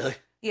 Oh, really?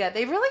 Yeah,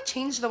 they've really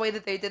changed the way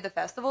that they did the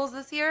festivals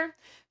this year.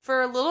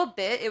 For a little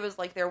bit, it was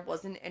like there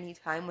wasn't any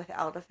time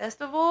without a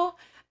festival.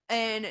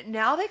 And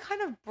now they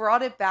kind of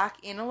brought it back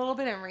in a little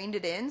bit and reined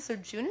it in. So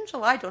June and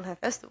July don't have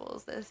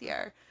festivals this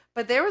year.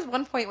 But there was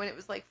one point when it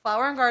was like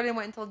Flower and Garden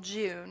went until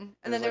June.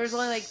 And then there was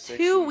only like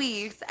 2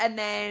 weeks. And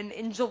then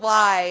in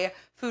July,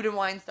 Food and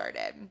Wine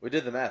started. We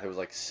did the math. It was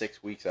like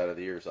 6 weeks out of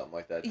the year or something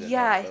like that.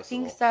 Yeah, I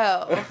think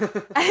so.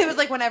 It was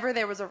like whenever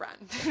there was a run.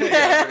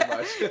 Yeah, pretty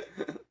much.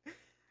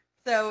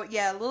 So,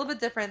 yeah, a little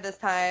bit different this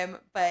time.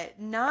 But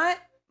not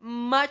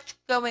much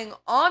going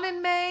on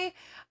in May.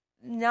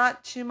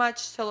 Not too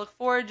much to look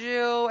forward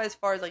to as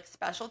far as like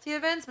specialty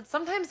events, but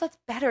sometimes that's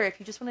better if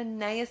you just want a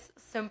nice,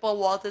 simple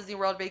Walt Disney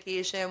World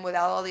vacation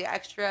without all the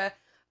extra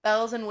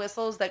bells and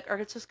whistles that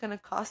are just going to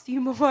cost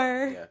you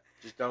more. Yeah,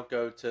 just don't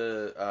go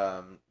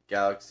to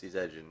Galaxy's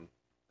Edge in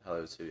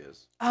Hollywood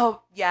Studios.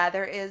 Oh, yeah,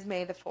 there is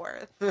May the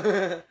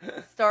 4th.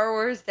 Star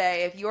Wars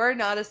Day. If you are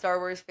not a Star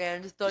Wars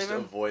fan, just don't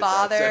even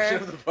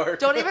bother.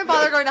 Don't even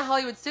bother going to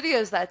Hollywood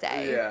Studios that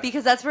day. Yeah.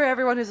 Because that's where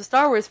everyone who's a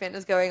Star Wars fan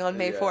is going on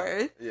May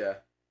 4th. Yeah.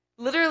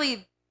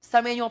 Literally,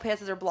 some annual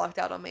passes are blocked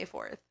out on May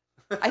 4th.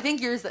 I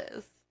think yours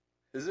is.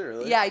 Is it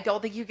really? Yeah, I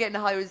don't think you get into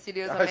Hollywood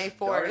Studios on May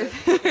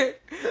 4th.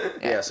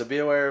 Yeah, so be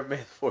aware of May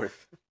the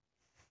 4th.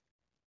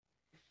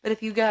 But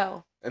if you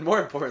go. And more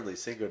importantly,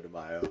 Cinco de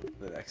Mayo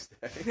the next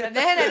day. And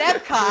then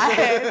at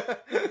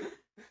Epcot.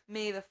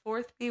 May the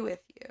 4th be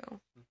with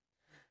you.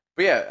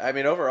 But yeah, I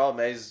mean, overall,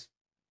 May's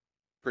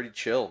pretty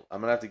chill.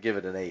 I'm going to have to give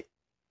it an 8.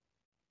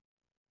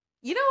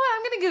 You know what?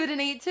 I'm going to give it an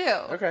 8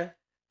 too. Okay.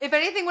 If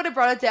anything would have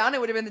brought it down, it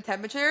would have been the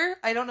temperature.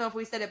 I don't know if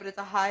we said it, but it's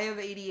a high of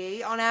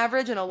 88 on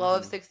average and a low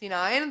of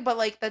 69. But,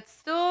 like, that's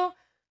still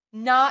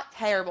not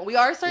terrible. We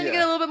are starting to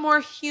get a little bit more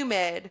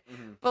humid,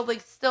 but,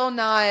 like, still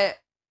not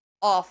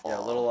awful. Yeah,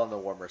 a little on the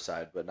warmer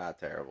side, but not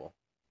terrible.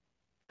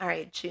 All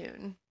right,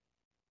 June.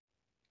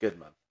 Good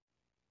month.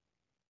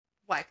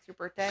 Why? It's your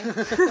birthday?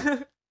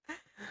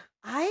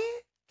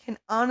 I can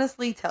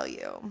honestly tell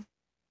you,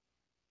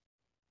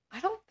 I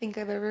don't think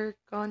I've ever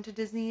gone to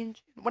Disney in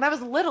June. When I was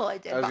little, I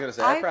did. I was going to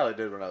say, I probably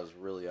did when I was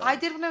really young. I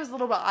did when I was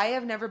little, but I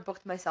have never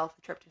booked myself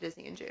a trip to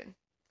Disney in June.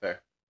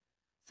 Fair.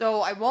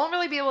 So I won't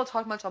really be able to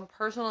talk much on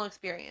personal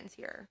experience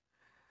here.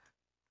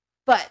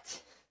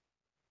 But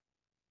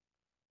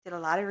did a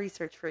lot of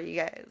research for you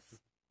guys.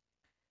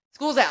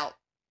 School's out.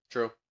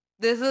 True.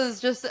 This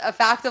is just a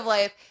fact of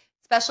life,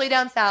 especially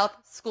down south.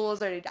 School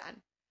is already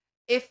done.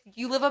 If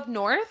you live up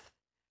north,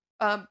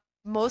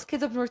 most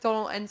kids up north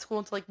don't end school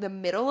until like the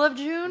middle of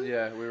June.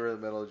 Yeah, we were in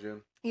the middle of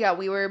June. Yeah,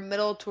 we were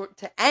middle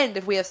to end.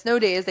 If we have snow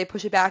days, they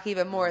push it back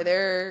even more.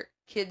 Their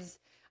kids,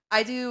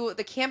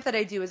 the camp that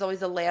I do is always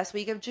the last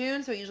week of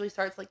June, so it usually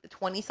starts like the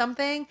 20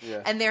 something.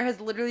 Yeah. And there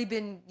has literally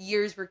been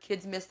years where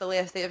kids miss the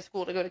last day of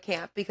school to go to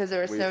camp because there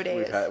were snow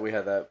days. We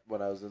had that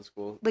when I was in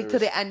school. Like to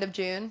the end of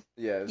June.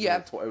 Yeah,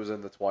 it was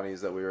in the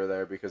 20s that we were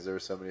there because there were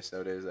so many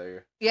snow days that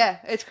year. Yeah,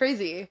 it's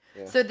crazy.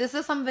 Yeah. So this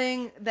is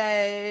something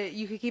that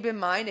you could keep in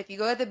mind. If you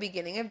go at the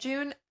beginning of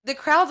June, the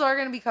crowds are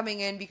going to be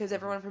coming in because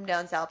everyone from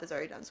down south has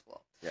already done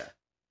school. Yeah.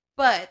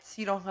 But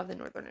you don't have the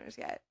northerners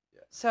yet.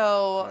 Yeah.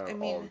 So, I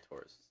mean, all the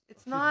tourists.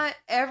 It's not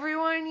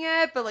everyone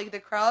yet, but like the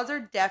crowds are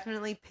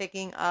definitely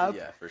picking up.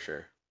 Yeah, for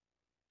sure.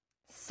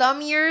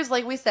 Some years,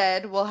 like we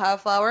said, we'll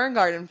have Flower and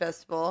Garden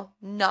Festival.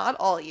 Not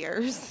all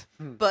years,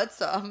 but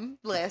some.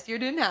 Last year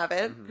didn't have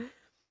it. Mm-hmm.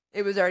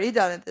 It was already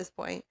done at this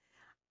point.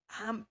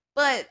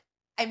 But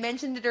I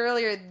mentioned it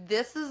earlier.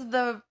 This is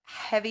the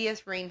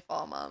heaviest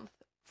rainfall month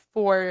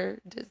for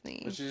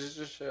Disney. Which is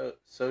just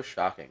so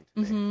shocking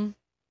to me. Mm-hmm.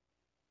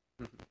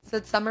 So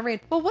it's summer rain.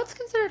 Well, what's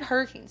considered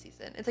hurricane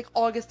season? It's like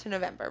August to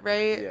November,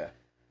 right? Yeah.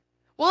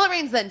 Well, it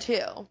rains then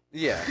too.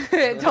 Yeah.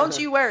 Don't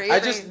you worry. I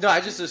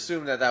just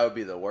assumed that would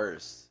be the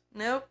worst.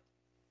 Nope.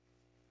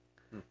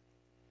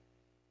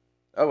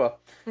 Oh well.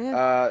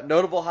 Yeah.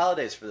 Notable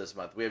holidays for this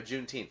month. We have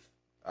Juneteenth.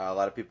 A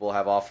lot of people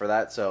have off for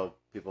that, so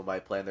people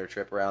might plan their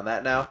trip around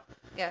that now.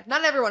 Yeah,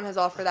 not everyone has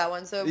off for that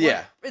one, so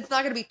yeah, it's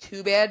not going to be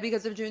too bad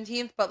because of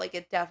Juneteenth, but like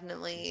it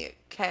definitely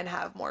can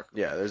have more.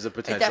 Yeah, there's a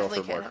potential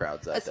for more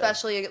crowds that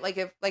especially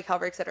day. Like how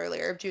Rick said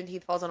earlier, if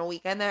Juneteenth falls on a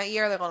weekend that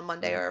year, like on a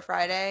Monday or a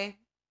Friday.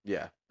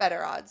 Yeah,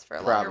 better odds for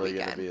a longer weekend.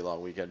 Probably going to be a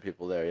long weekend.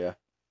 People there, yeah.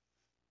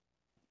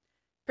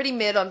 Pretty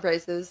mid on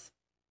prices.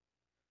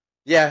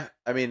 Yeah,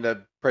 I mean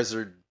the prices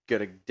are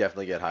going to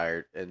definitely get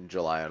higher in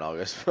July and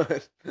August,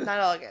 but not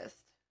August.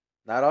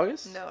 Not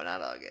August? No, not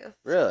August.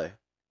 Really?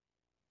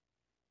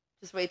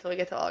 Just wait till we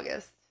get to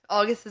August.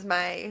 August is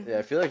my... Yeah,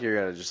 I feel like you're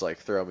going to just like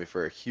throw me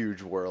for a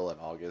huge whirl in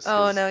August.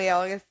 Oh, no, yeah,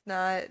 August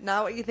not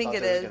what you think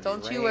it is.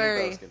 Don't you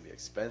worry. It's going to be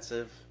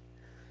expensive.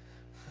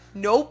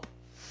 Nope.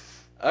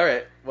 All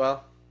right,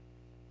 well...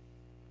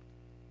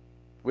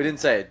 We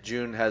didn't say it.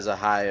 June has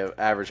a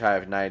average high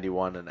of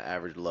 91 and an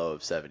average low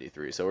of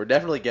 73, so we're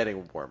definitely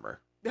getting warmer.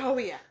 Oh,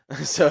 yeah.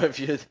 So if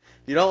you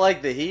don't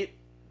like the heat,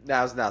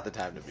 now's not the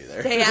time to be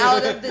there. Stay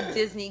out of the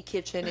Disney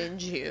kitchen in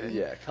June.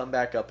 Yeah, come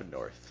back up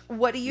north.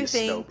 What do you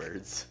think?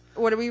 Snowbirds.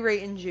 What do we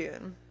rate in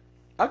June?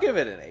 I'll give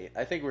it an 8.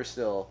 I think we're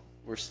still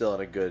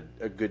in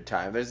a good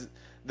time.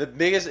 The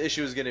biggest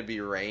issue is going to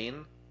be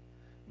rain,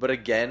 but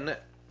again,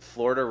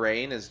 Florida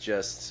rain is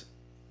just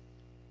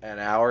an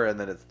hour and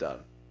then it's done.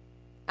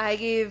 I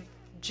gave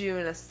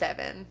June a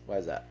 7. Why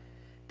is that?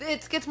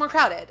 It gets more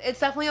crowded. It's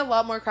definitely a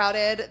lot more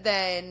crowded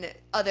than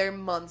other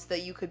months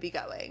that you could be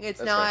going.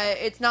 It's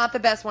not the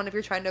best one if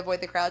you're trying to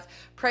avoid the crowds.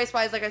 Price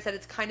wise, like I said,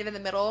 it's kind of in the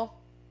middle.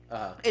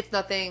 Uh-huh. It's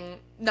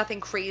nothing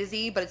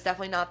crazy, but it's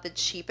definitely not the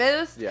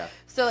cheapest. Yeah.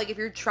 So like if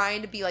you're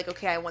trying to be like,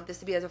 okay, I want this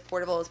to be as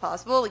affordable as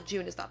possible, like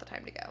June is not the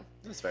time to go.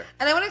 That's fair.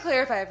 And I want to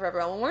clarify for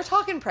everyone, when we're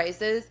talking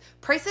prices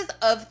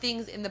of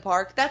things in the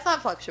park, that's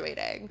not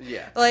fluctuating.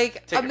 Yeah.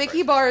 Like a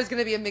Mickey bar is going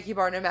to be a Mickey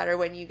bar no matter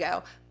when you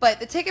go. But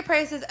the ticket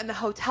prices and the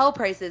hotel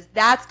prices,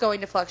 that's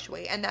going to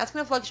fluctuate. And that's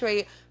going to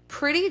fluctuate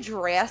pretty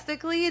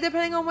drastically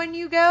depending on when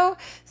you go.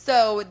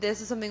 So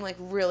this is something like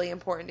really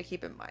important to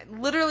keep in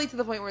mind. Literally to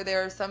the point where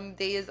there are some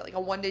days like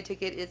a one-day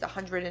ticket is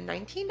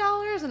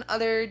 $119 and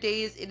other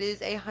days it is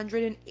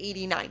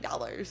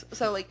 $189.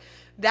 So like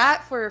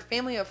that for a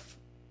family of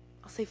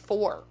I'll say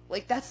 4.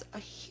 Like that's a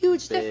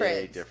huge difference.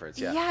 Big difference,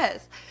 yeah.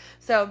 Yes.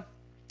 So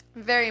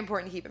very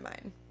important to keep in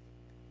mind.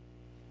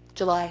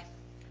 July.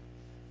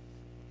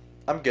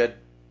 I'm good.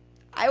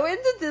 I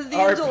went to Disney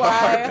in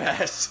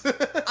July.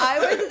 I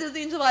went to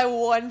Disney in July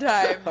one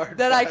time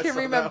that I can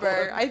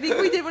remember. I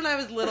think we did when I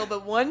was little,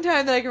 but one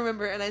time that I can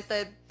remember, and I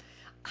said,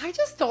 I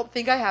just don't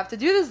think I have to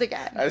do this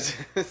again.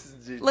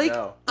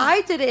 No.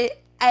 I did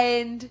it,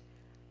 and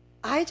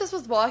I just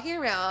was walking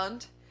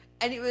around,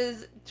 and it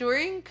was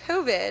during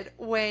COVID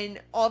when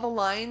all the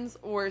lines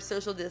were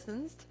social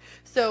distanced,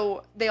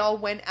 so they all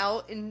went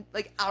out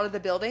of the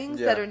buildings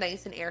that are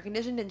nice and air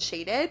conditioned and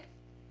shaded.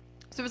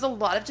 So it was a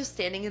lot of just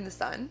standing in the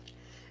sun.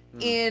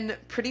 In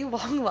pretty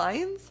long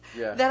lines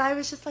that I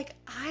was just like,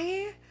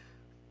 I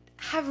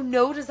have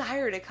no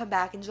desire to come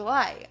back in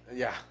July.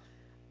 Yeah.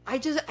 I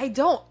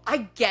don't.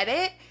 I get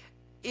it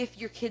if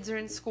your kids are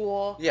in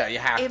school. Yeah, you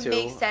have to. It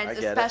makes sense,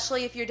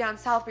 especially if you're down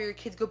south where your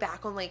kids go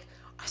back on I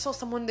saw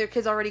their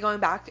kids already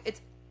going back.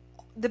 It's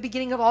the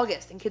beginning of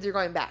August and kids are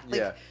going back.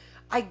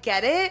 I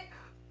get it,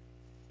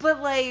 but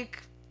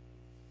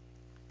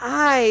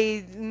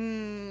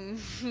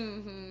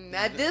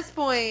at this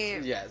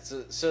point... Yeah,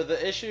 so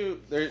the issue...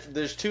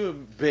 There's 2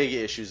 big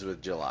issues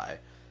with July.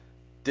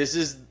 This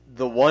is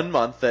the one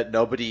month that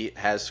nobody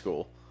has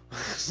school.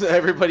 So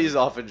everybody's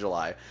off in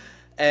July.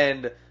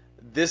 And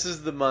this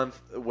is the month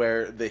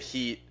where the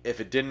heat, if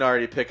it didn't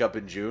already pick up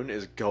in June,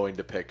 is going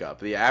to pick up.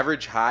 The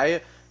average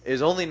high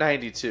is only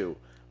 92.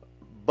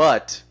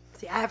 But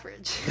It's the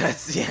average.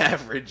 that's the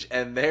average,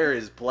 and there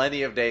is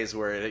plenty of days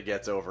where it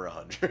gets over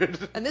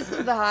 100. And this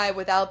is the high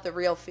without the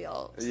real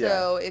feel. Yeah.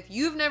 So if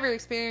you've never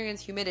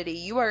experienced humidity,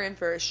 you are in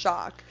for a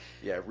shock.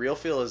 Yeah, real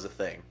feel is a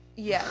thing.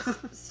 Yes.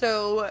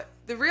 So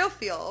the real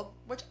feel,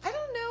 which I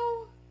don't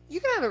know, you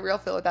can have a real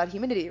feel without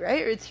humidity,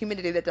 right? Or it's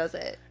humidity that does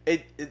it.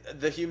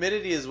 The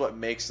humidity is what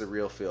makes the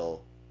real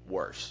feel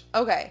worse.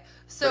 Okay.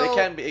 So But it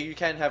can be, you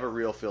can have a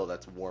real feel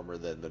that's warmer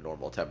than the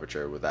normal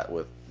temperature with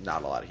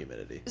not a lot of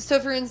humidity. So,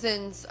 for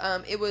instance,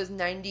 it was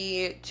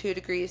 92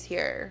 degrees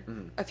here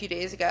a few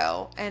days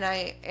ago, and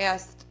I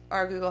asked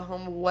our Google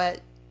Home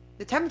what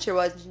the temperature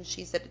was, and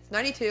she said it's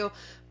 92,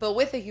 but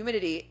with the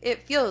humidity,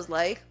 it feels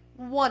like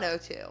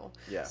 102.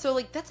 Yeah. So,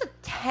 like, that's a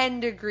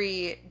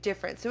 10-degree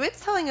difference. So,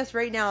 it's telling us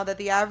right now that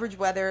the average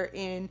weather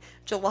in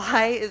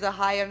July is a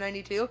high of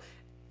 92.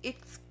 It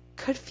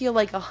could feel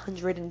like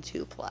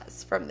 102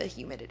 plus from the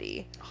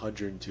humidity.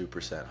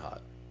 102%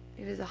 hot.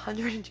 It is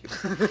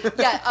 102%.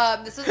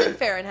 Yeah, this is in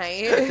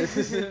Fahrenheit. This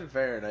is in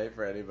Fahrenheit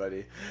for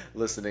anybody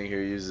listening who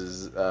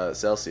uses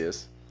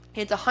Celsius.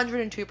 It's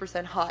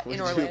 102% hot in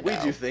Orlando. We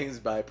do things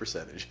by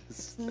percentages.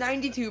 It's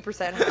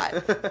 92%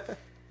 hot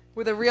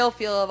with a real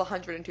feel of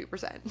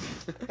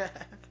 102%.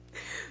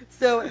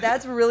 So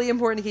that's really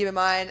important to keep in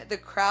mind. The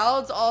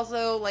crowds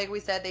also, like we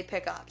said, they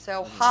pick up.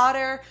 So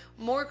hotter,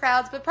 more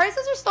crowds, but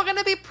prices are still going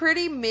to be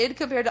pretty mid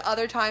compared to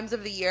other times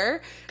of the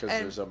year. Because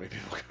there's so many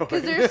people going.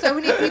 Because there's so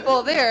many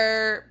people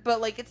there,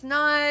 but like it's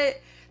not,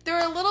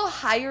 they're a little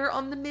higher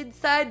on the mid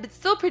side, but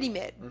still pretty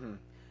mid. Mm-hmm.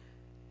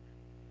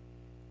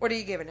 What are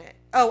you giving it?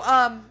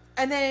 Oh,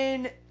 and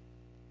then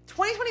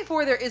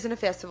 2024, there isn't a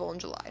festival in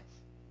July.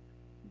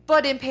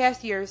 But in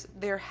past years,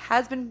 there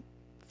has been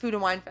Food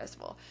and Wine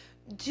Festival.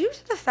 Due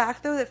to the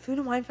fact, though, that Food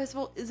and Wine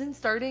Festival isn't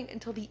starting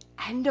until the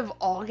end of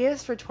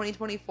August for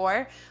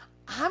 2024,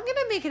 I'm going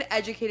to make an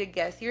educated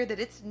guess here that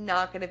it's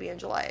not going to be in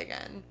July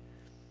again.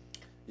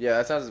 Yeah,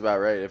 that sounds about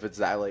right. If it's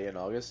that late in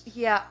August.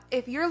 Yeah,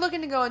 if you're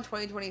looking to go in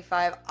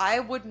 2025, I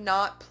would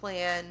not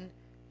plan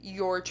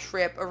your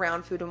trip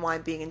around Food and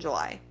Wine being in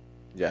July.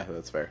 Yeah,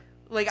 that's fair.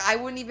 Like, I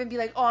wouldn't even be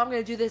like, oh, I'm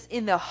going to do this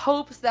in the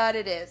hopes that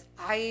it is.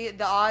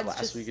 The odds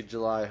Last week of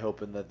July,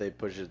 hoping that they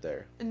push it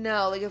there.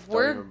 No, like, if Don't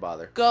we're even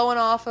bother. going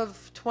off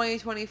of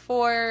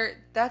 2024,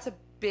 that's a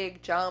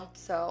big jump,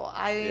 so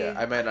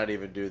I might not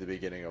even do the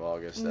beginning of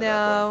August.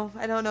 No,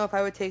 I don't know if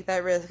I would take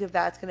that risk if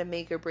that's going to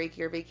make or break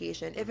your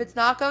vacation. If it's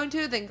not going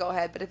to, then go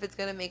ahead. But if it's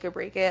going to make or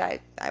break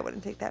it, I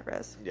wouldn't take that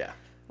risk. Yeah.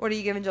 What are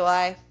you giving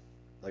July?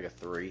 Like a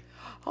 3.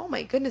 Oh,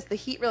 my goodness. The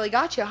heat really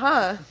got you,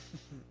 huh?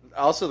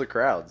 Also the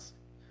crowds.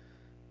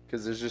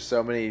 Because there's just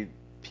so many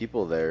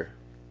people there.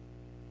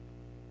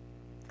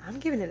 I'm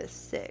giving it a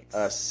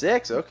 6.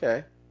 6?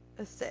 Okay.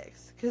 A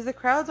 6. Because the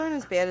crowds aren't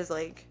as bad as,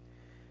 like...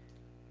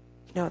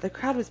 No, the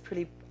crowd was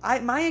pretty...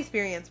 my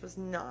experience was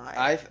not.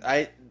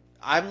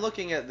 I'm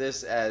looking at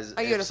this as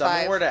I give it if a someone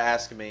 5. were to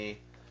ask me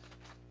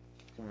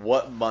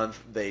what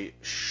month they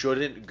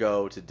shouldn't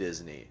go to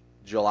Disney,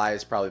 July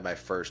is probably my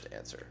first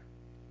answer.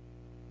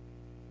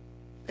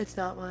 It's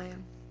not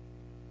mine.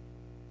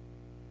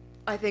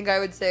 I think I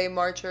would say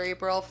March or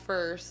April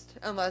first,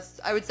 unless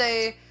I would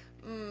say,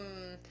 I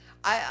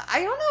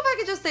don't know if I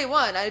could just say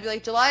one. I'd be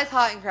like, July is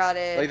hot and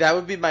crowded. Like that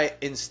would be my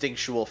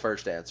instinctual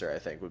first answer. I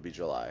think would be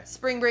July.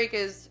 Spring break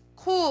is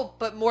cool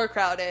but more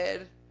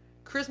crowded.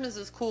 Christmas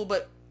is cool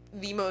but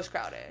the most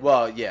crowded.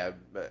 Well, yeah,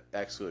 but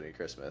excluding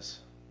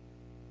Christmas.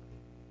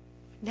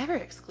 Never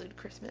exclude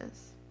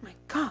Christmas. Oh my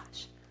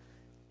gosh.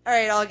 All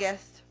right,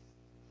 August.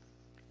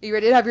 You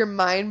ready to have your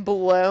mind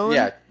blown?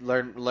 Yeah,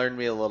 learn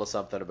me a little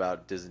something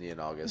about Disney in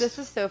August. This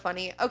is so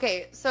funny.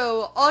 Okay,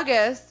 so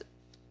August,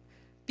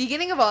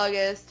 beginning of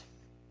August,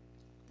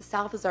 the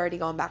South has already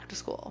gone back to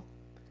school.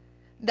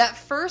 That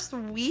first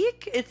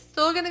week, it's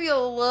still going to be a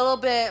little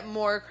bit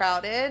more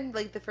crowded,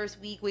 like the first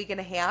week and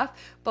a half.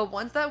 But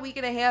once that week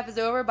and a half is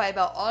over, by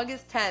about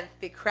August 10th,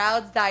 the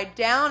crowds died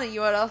down. And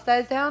you know what else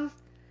dies down?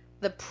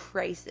 The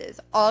prices.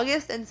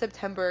 August and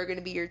September are going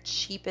to be your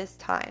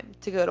cheapest time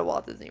to go to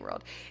Walt Disney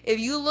World. If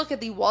you look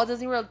at the Walt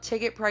Disney World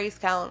ticket price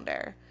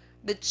calendar,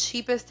 the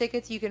cheapest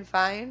tickets you can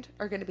find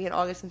are going to be in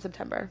August and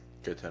September.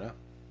 Good to know.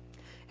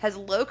 Has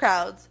low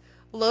crowds,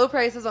 low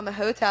prices on the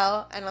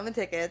hotel and on the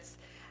tickets.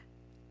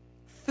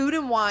 Food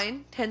and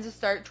wine tends to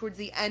start towards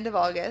the end of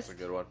August. That's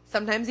a good one.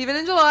 Sometimes even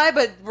in July,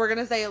 but we're going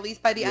to say at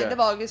least by the end of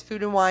August,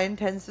 food and wine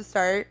tends to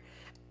start.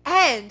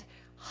 And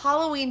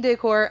Halloween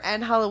decor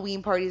and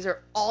Halloween parties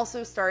are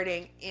also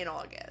starting in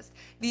August.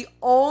 The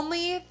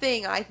only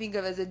thing I think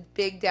of as a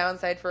big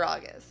downside for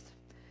August,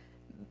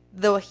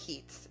 the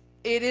heat.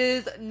 It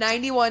is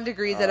 91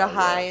 degrees at a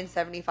high and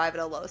 75 at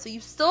a low. So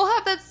you still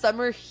have that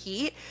summer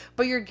heat,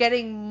 but you're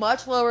getting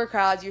much lower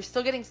crowds. You're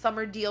still getting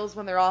summer deals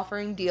when they're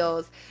offering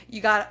deals.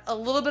 You got a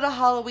little bit of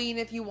Halloween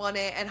if you want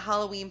it, and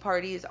Halloween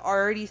parties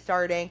already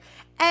starting.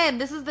 And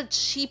this is the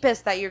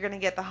cheapest that you're going to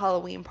get the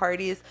Halloween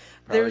parties.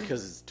 Probably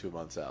because it's 2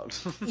 months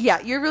out. Yeah,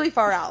 you're really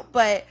far out.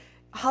 But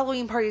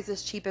Halloween parties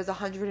as cheap as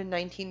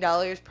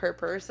 $119 per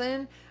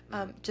person,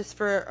 just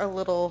for a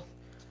little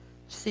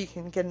so you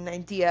can get an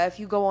idea. If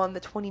you go on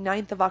the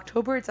 29th of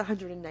October, it's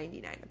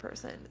 $199 a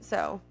person.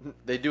 So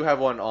They do have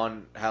one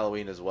on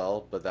Halloween as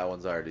well, but that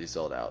one's already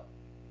sold out.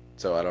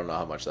 So I don't know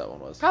how much that one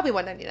was. probably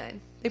 $199.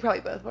 They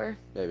probably both were.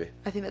 Maybe.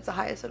 I think that's the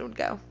highest it would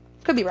go.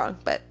 Could be wrong,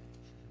 but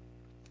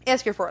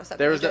ask your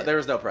 407 agent. There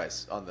was no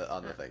price on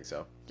the thing,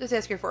 so Just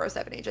ask your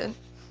 407 agent.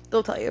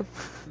 They'll tell you.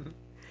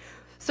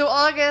 So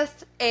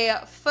August,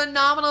 a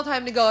phenomenal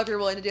time to go if you're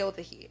willing to deal with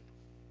the heat.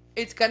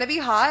 It's going to be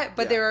hot,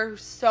 but there are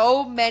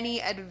so many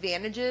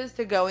advantages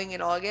to going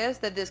in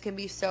August that this can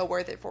be so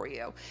worth it for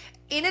you.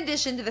 In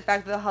addition to the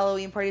fact that the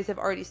Halloween parties have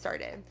already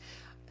started.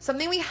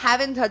 Something we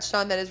haven't touched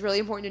on that is really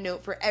important to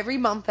note for every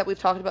month that we've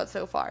talked about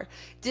so far.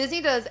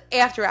 Disney does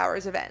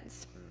after-hours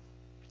events.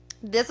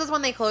 This is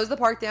when they close the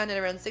park down at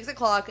around 6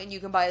 o'clock, and you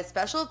can buy a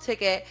special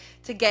ticket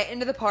to get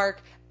into the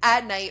park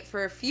at night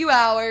for a few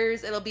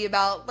hours. It'll be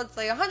about, let's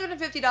say,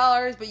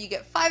 $150, but you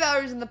get 5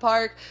 hours in the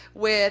park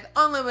with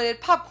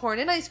unlimited popcorn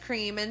and ice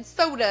cream and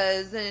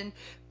sodas and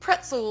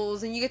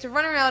pretzels, and you get to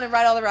run around and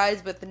ride all the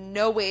rides with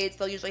no waits.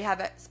 They'll usually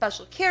have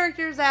special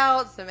characters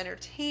out, some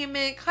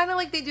entertainment, kind of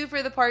like they do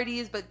for the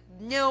parties, but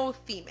no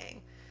theming.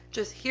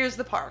 Just here's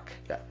the park.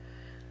 yeah.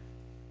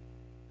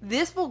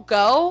 This will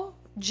go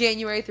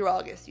January through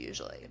August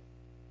usually.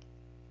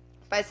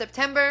 By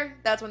September,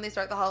 that's when they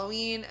start the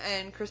Halloween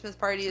and Christmas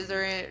parties.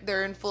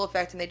 They're in full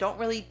effect, and they don't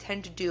really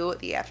tend to do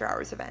the after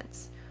hours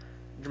events.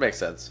 Which makes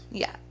sense.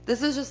 Yeah,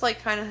 this is just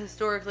like kind of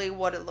historically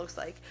what it looks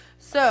like.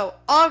 So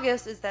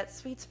August is that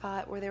sweet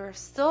spot where there are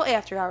still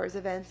after hours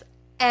events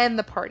and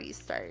the parties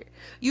start.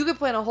 You could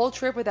plan a whole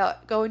trip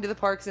without going to the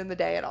parks in the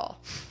day at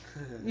all.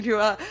 You do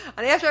an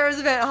after hours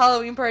event, a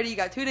Halloween party, you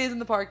got 2 days in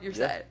the park, you're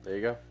set. There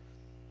you go.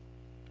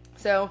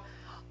 So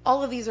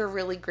all of these are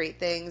really great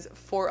things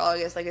for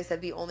August. Like I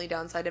said, the only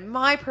downside, in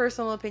my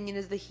personal opinion,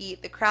 is the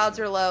heat. The crowds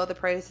are low. The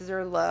prices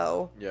are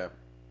low. Yeah.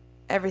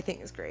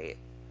 Everything is great.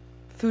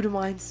 Food and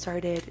Wine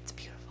started. It's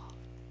beautiful.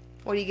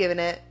 What are you giving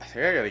it? I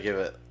think I gotta give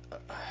it.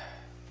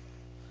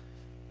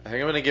 I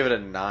think I'm gonna give it a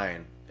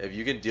 9. If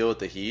you can deal with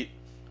the heat,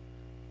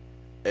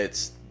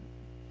 it's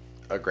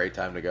a great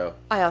time to go.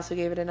 I also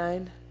gave it a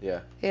 9.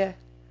 Yeah. Yeah.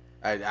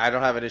 I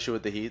don't have an issue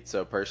with the heat,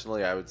 so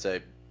personally I would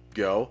say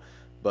go.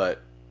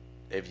 But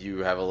if you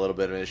have a little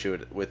bit of an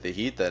issue with the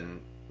heat, then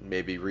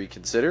maybe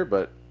reconsider.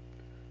 But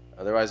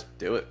otherwise,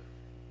 do it.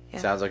 Yeah.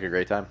 Sounds like a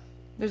great time.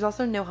 There's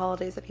also no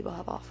holidays that people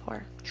have off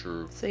for.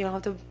 True. So you don't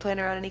have to plan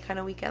around any kind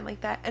of weekend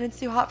like that. And it's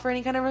too hot for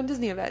any kind of Run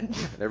Disney event.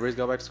 And everybody's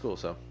going back to school,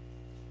 so.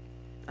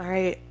 All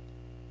right.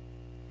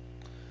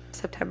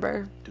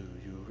 September. Do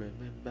you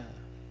remember?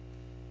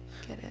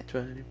 Get it.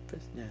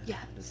 21st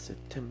Yes.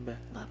 September.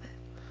 Love it.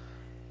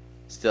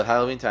 Still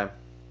Halloween time.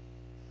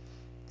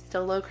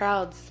 Still low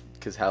crowds.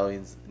 Because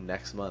Halloween's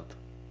next month.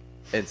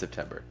 In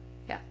September.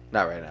 Yeah.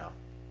 Not right now.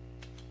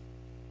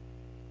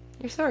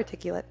 You're so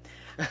articulate.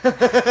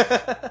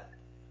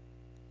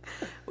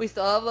 We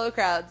still have low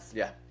crowds.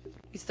 Yeah.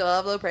 We still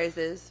have low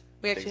prices.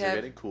 We actually Things are have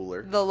getting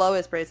cooler. the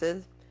lowest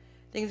prices.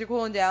 Things are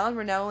cooling down.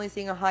 We're now only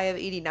seeing a high of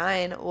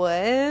 89.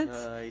 What?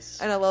 Nice.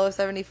 And a low of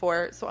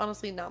 74. So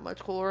honestly, not much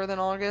cooler than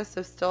August.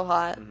 So still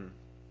hot. Mm-hmm.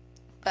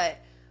 But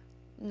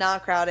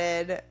not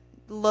crowded.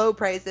 Low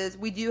prices.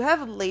 We do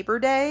have Labor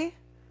Day.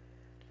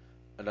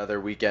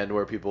 Another weekend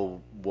where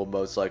people will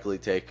most likely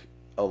take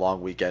a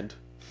long weekend.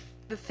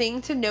 The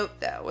thing to note,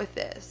 though, with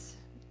this,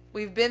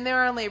 we've been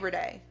there on Labor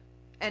Day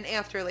and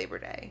after Labor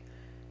Day.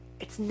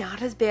 It's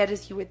not as bad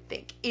as you would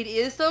think. It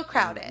is still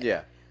crowded.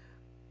 Yeah.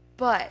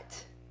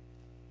 But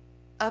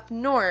up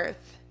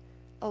north,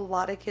 a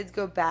lot of kids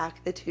go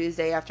back the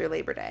Tuesday after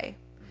Labor Day.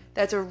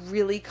 That's a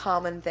really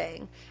common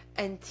thing.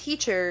 And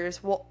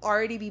teachers will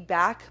already be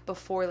back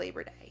before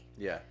Labor Day.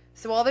 Yeah.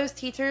 So all those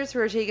teachers who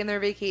are taking their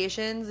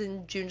vacations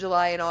in June,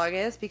 July, and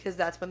August, because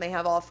that's when they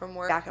have off from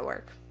work, back at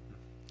work.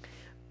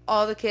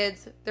 All the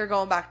kids, they're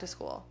going back to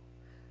school.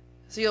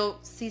 So you'll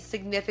see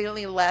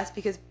significantly less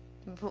because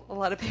a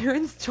lot of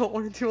parents don't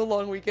want to do a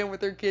long weekend with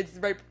their kids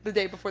right the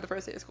day before the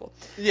first day of school.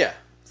 Yeah.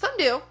 Some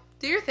do.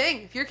 Do your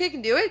thing. If your kid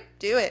can do it,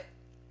 do it.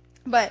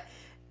 But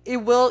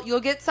you'll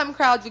get some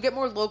crowds. You'll get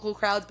more local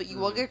crowds, but you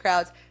will get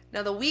crowds.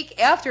 Now, the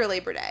week after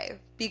Labor Day,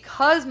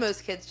 because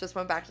most kids just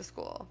went back to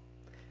school,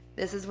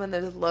 this is when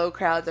those low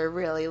crowds are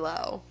really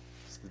low.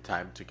 It's the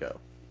time to go.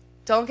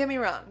 Don't get me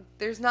wrong.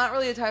 There's not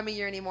really a time of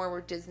year anymore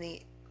where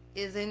Disney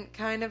isn't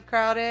kind of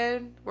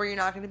crowded, where you're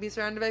not going to be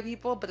surrounded by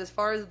people. But as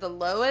far as the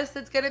lowest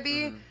it's going to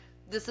be,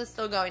 this is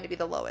still going to be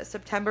the lowest.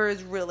 September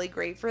is really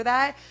great for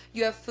that.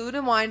 You have Food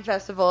and Wine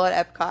Festival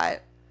at Epcot,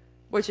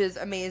 which is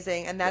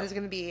amazing. And that is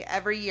going to be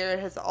every year. It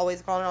has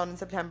always gone on in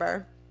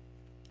September.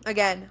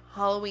 Again,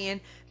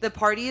 Halloween. The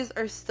parties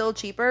are still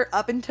cheaper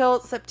up until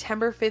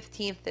September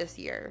 15th this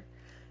year.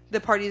 The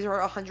parties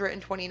are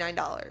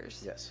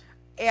 $129. Yes.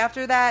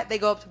 After that, they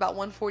go up to about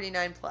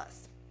 $149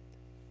 plus.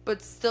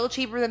 But still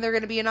cheaper than they're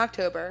going to be in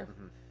October.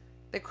 Mm-hmm.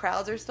 The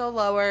crowds are still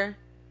lower.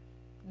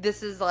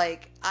 This is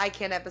like, I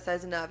can't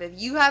emphasize enough. If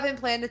you haven't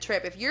planned a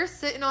trip, if you're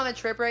sitting on a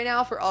trip right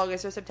now for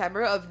August or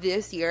September of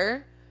this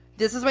year,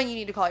 this is when you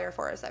need to call your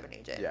 407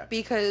 agent. Yeah.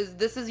 Because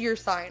this is your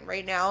sign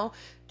right now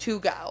to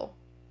go.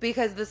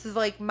 because this is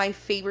like my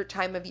favorite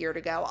time of year to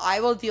go.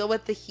 I will deal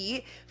with the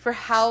heat for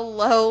how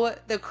low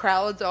the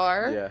crowds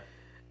are. Yeah.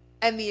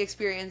 And the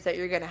experience that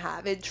you're going to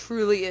have. It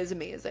truly is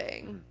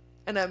amazing.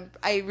 And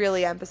I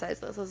really emphasize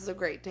this. This is a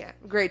great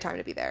time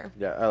to be there.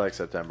 Yeah, I like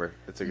September.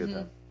 It's a good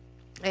time.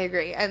 I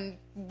agree. And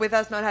with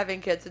us not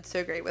having kids, it's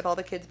so great. With all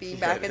the kids being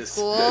back in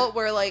school,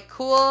 we're like,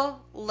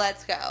 cool,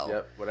 let's go.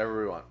 Yep,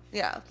 whatever we want.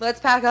 Yeah, let's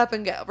pack up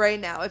and go right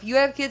now. If you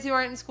have kids who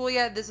aren't in school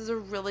yet, this is a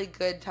really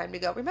good time to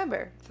go.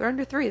 Remember, if they're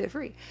under 3, they're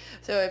free.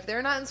 So if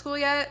they're not in school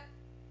yet,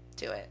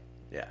 do it.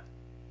 Yeah.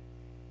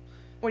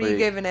 What are you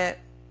giving it?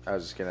 I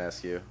was just going to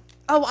ask you.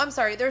 Oh, I'm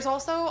sorry. There's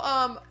also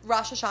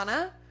Rosh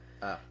Hashanah.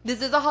 Oh.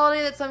 This is a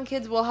holiday that some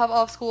kids will have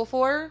off school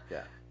for.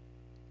 Yeah.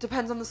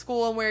 Depends on the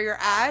school and where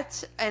you're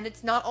at. And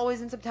it's not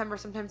always in September.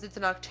 Sometimes it's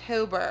in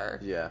October.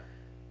 Yeah.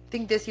 I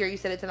think this year you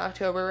said it's in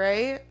October,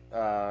 right?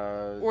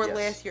 Or yes.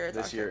 last year it's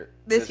this October. Year,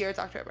 this year it's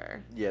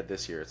October. Yeah,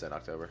 this year it's in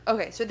October.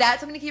 Okay, so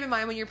that's something to keep in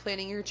mind when you're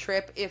planning your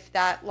trip, if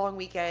that long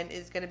weekend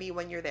is going to be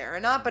when you're there or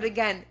not. But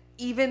again,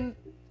 even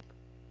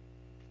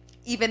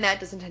that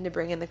doesn't tend to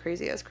bring in the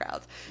craziest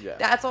crowds. Yeah.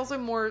 That's also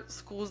more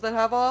schools that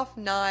have off,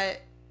 not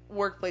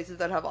workplaces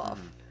that have off.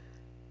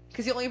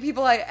 Because the only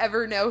people I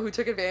ever know who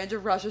took advantage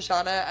of Rosh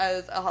Hashanah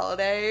as a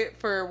holiday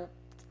to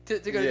go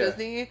to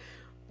Disney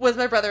was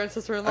my brother and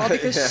sister-in-law,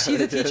 because she's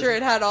a teacher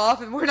and had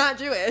off, and we're not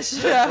Jewish.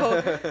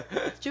 So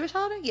Jewish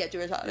holiday? Yeah,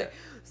 Jewish holiday. Yeah.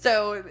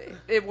 So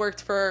it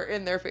worked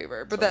in their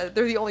favor. But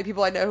they're the only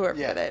people I know who ever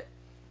did it.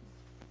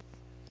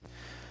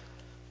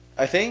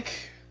 I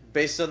think,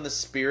 based on the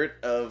spirit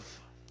of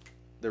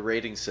the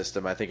rating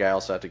system, I think I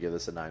also have to give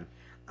this a 9.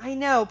 I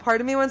know. Part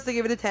of me wants to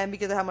give it a 10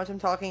 because of how much I'm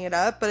talking it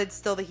up, but it's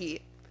still the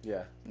heat.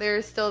 Yeah.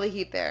 There's still the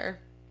heat there.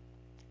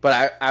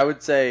 But I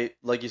would say,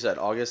 like you said,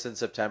 August and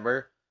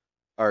September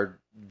are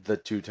the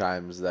 2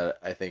 times that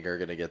I think are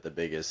going to get the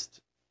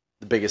biggest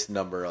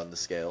number on the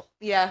scale.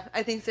 Yeah,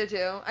 I think so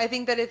too. I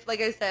think that if,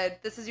 like I said,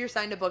 this is your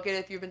sign to book it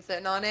if you've been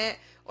sitting on it,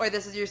 or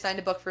this is your sign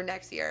to book for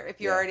next year. If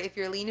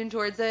you're leaning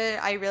towards it,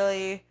 I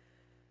really...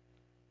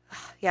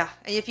 Yeah,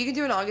 and if you can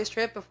do an August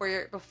trip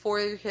before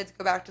your kids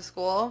go back to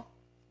school,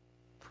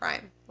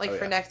 prime.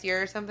 For next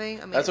year or something.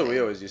 Amazing. That's what we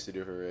always used to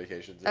do for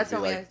vacations.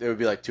 It would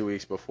be like 2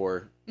 weeks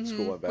before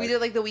school went back. We did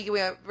like the week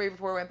right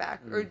before we went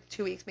back, or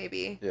 2 weeks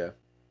maybe. Yeah.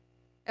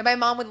 And my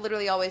mom would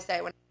literally always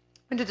say when I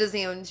went to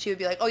Disney, and she would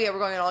be like, "Oh yeah, we're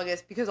going in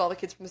August because all the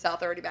kids from the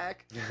South are already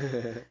back."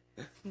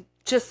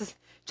 just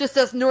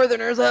us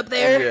Northerners up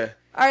there. Yeah.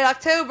 All right,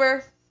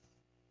 October.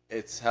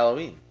 It's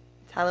Halloween.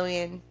 It's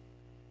Halloween.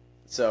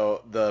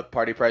 So the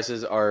party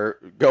prices are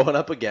going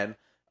up again.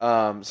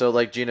 So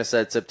like Gina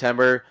said,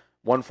 September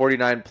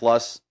 $149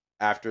 plus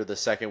after the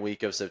second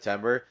week of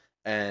September,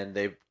 and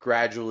they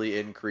gradually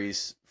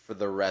increase for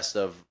the rest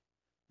of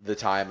the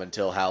time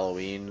until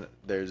Halloween.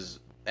 There's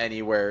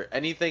any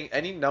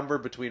number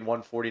between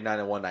 $149 and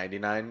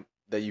 $199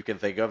 that you can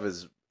think of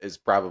is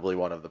probably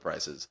one of the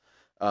prices.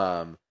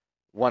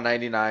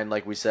 $199,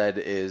 like we said,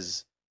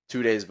 is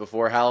 2 days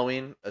before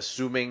Halloween,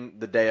 assuming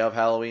the day of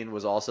Halloween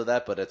was also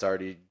that, but it's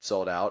already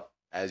sold out,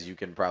 as you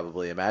can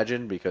probably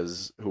imagine,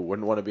 because who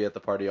wouldn't want to be at the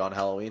party on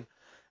Halloween?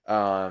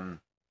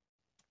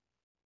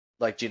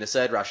 Like Gina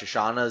said, Rosh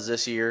Hashanah is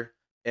this year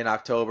in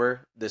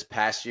October. This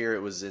past year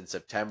it was in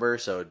September,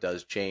 so it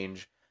does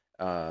change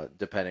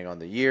depending on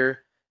the year.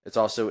 It's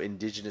also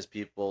Indigenous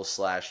People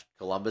 /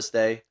 Columbus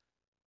Day.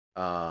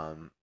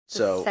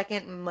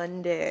 Second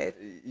Monday.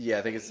 Yeah,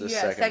 I think it's the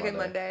second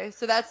Monday.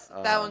 So that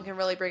one can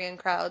really bring in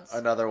crowds.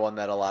 Another one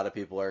that a lot of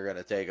people are going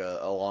to take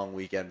a long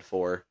weekend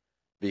for,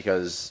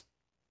 because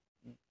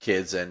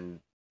kids and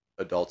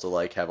adults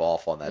alike have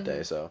off on that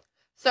day. So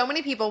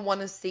many people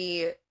want to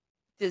see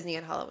Disney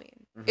at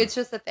Halloween. It's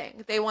just a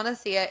thing. They want to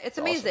see it. It's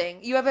amazing.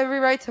 Awesome. You have every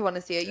right to want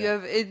to see it. Yeah.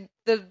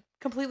 That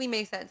completely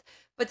makes sense.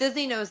 But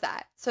Disney knows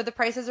that. So the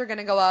prices are going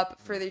to go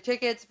up for their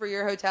tickets, for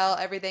your hotel,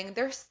 everything.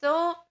 They're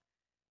still,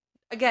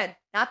 again,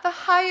 not the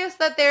highest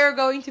that they're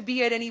going to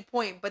be at any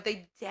point, but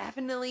they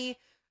definitely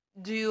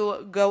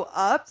do go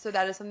up. So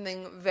that is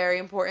something very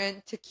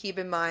important to keep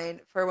in mind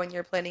for when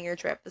you're planning your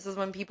trip. This is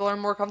when people are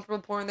more comfortable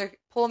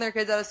pulling their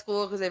kids out of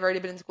school because they've already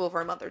been in school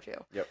for a month or two.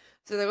 Yep.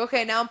 So they're like,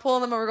 okay, now I'm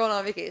pulling them and we're going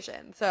on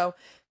vacation. So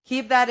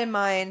keep that in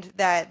mind,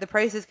 that the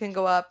prices can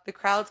go up. The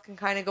crowds can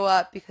kind of go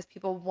up because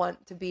people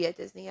want to be at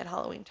Disney at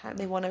Halloween time.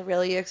 They want to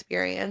really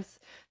experience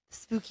the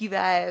spooky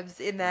vibes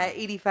in that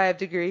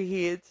 85-degree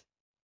heat.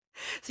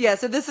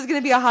 So this is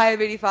going to be a high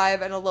of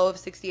 85 and a low of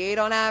 68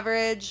 on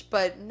average,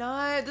 but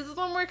this is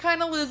when we're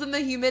kind of losing the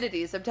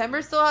humidity.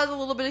 September still has a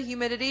little bit of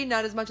humidity,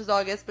 not as much as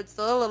August, but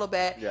still a little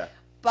bit. Yeah.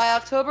 By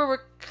October, we're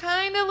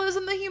kind of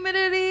losing the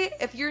humidity.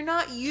 If you're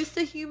not used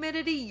to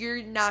humidity,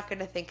 you're not going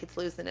to think it's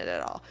losing it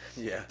at all.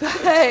 Yeah.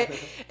 But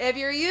if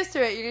you're used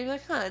to it, you're going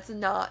to be like, it's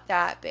not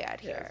that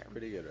bad here. It's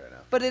pretty good right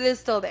now. But it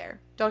is still there.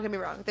 Don't get me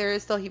wrong. There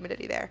is still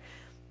humidity there.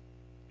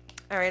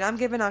 All right, I'm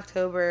giving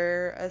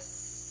October a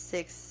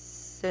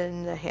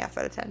 6.5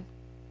 out of 10.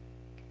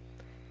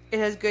 It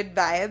has good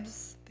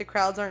vibes. The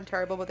crowds aren't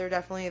terrible, but they're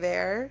definitely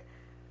there.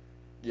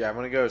 Yeah, I'm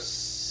going to go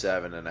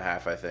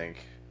 7.5, I think.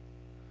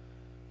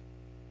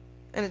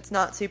 and it's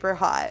not super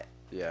hot.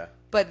 Yeah.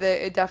 But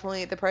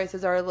the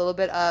prices are a little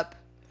bit up.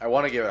 I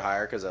want to give it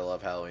higher because I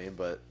love Halloween,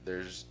 but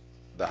there's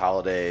the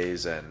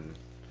holidays and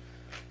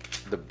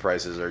the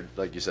prices are,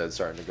 like you said,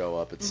 starting to go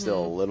up. It's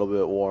still a little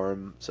bit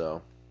warm,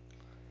 so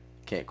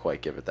can't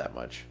quite give it that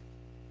much.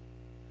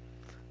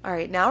 All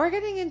right, now we're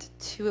getting into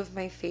two of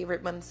my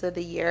favorite months of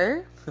the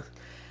year.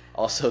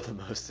 Also the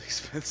most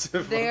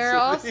expensive. They're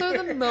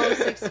also the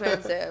most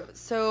expensive.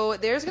 So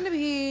there's going to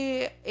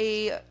be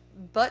a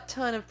butt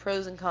ton of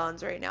pros and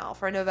cons right now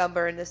for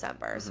November and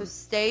December. So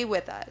stay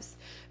with us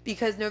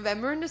because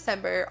November and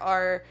December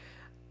are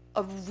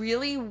a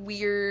really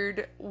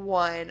weird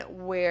one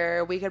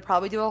where we could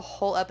probably do a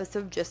whole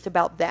episode just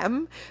about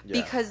them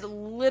because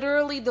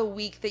literally the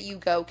week that you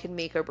go can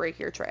make or break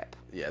your trip.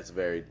 Yeah, it's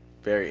very,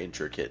 very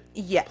intricate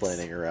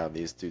planning around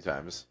these two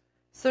times.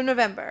 So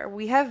November,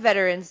 we have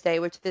Veterans Day,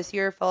 which this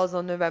year falls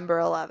on November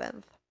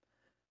 11th.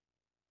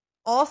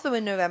 Also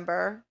in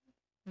November,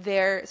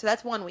 so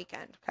that's one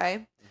weekend,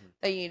 okay,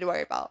 that you need to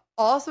worry about.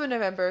 Also in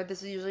November,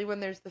 this is usually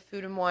when there's the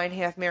Food and Wine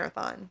Half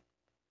Marathon.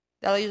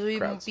 That'll usually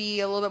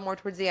be a little bit more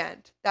towards the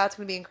end. That's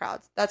going to be in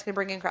crowds. That's going to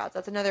bring in crowds.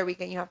 That's another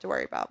weekend you have to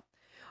worry about.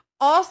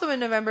 Also in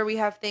November, we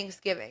have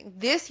Thanksgiving.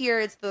 This year,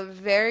 it's the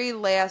very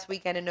last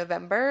weekend in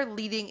November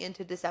leading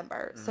into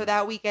December. So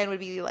that weekend would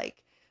be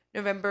like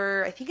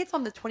November, I think it's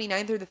on the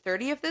 29th or the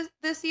 30th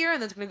this year,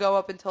 and that's going to go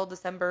up until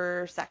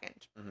December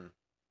 2nd.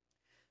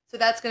 So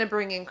that's going to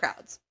bring in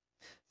crowds.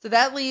 So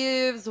that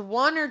leaves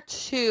one or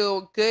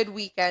two good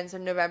weekends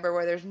in November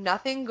where there's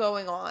nothing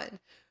going on,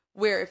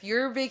 where if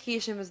your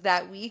vacation was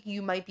that week,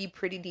 you might be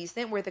pretty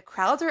decent, where the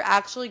crowds are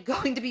actually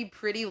going to be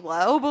pretty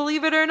low,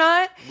 believe it or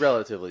not.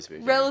 Relatively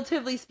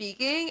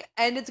speaking.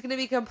 And it's going to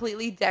be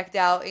completely decked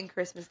out in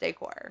Christmas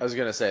decor. I was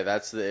going to say,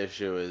 that's the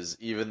issue is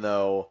even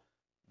though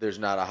there's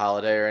not a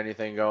holiday or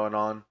anything going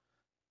on,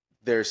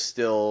 this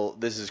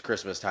is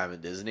Christmas time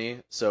in Disney,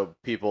 so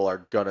people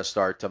are going to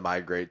start to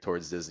migrate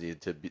towards Disney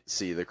to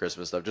see the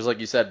Christmas stuff. Just like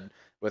you said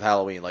with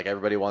Halloween, like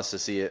everybody wants to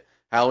see it.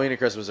 Halloween and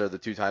Christmas are the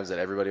two times that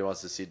everybody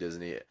wants to see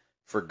Disney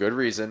for good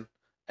reason,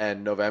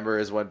 and November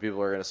is when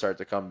people are going to start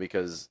to come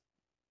because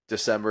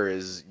December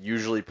is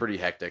usually pretty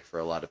hectic for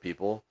a lot of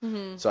people.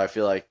 So I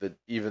feel like that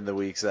even the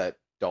weeks that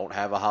don't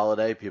have a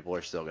holiday, people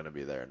are still going to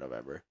be there in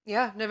November.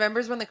 Yeah, November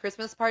is when the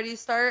Christmas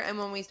parties start and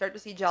when we start to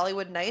see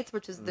Jollywood Nights,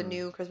 which is the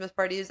new Christmas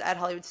parties at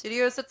Hollywood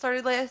Studios that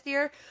started last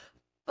year.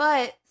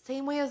 But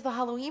same way as the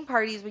Halloween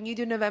parties, when you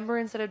do November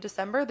instead of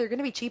December, they're going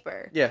to be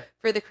cheaper. Yeah.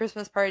 For the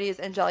Christmas parties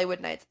and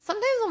Jollywood Nights.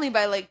 Sometimes only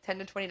by like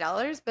 $10 to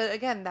 $20, but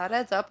again, that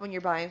adds up when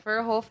you're buying for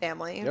a whole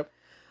family. Yep.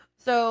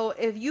 So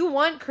if you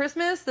want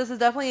Christmas, this is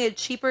definitely a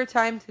cheaper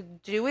time to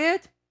do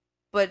it,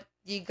 but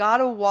you got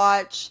to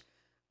watch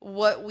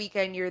what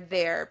weekend you're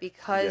there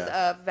because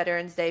of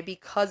Veterans Day,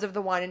 because of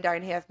the Wine and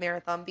Dine Half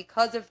Marathon,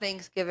 because of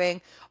Thanksgiving.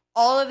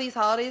 All of these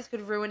holidays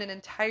could ruin an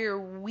entire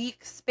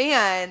week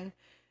span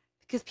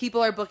because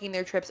people are booking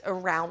their trips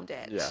around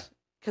it. Yeah.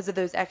 Because of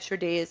those extra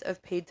days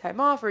of paid time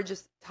off or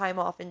just time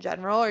off in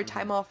general or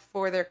time off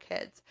for their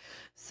kids.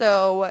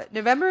 So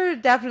November,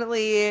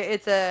 definitely,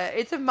 it's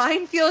a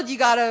minefield you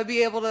got to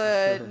be able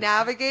to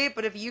navigate.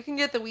 But if you can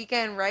get the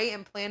weekend right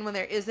and plan when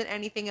there isn't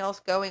anything else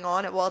going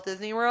on at Walt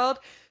Disney World,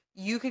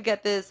 you could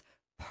get this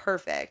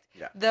perfect.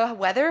 Yeah. The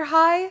weather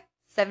high,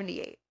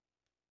 78.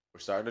 We're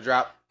starting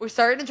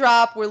to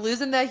drop. We're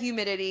losing that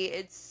humidity.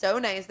 It's so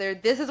nice there.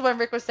 This is when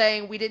Rick was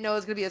saying we didn't know it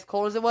was going to be as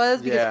cold as it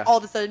was because all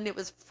of a sudden it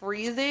was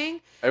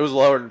freezing. It was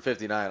lower than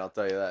 59, I'll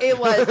tell you that. It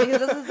was because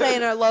this is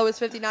saying our low is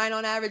 59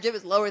 on average. It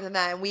was lower than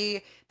that.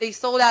 And they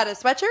sold out of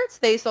sweatshirts.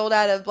 They sold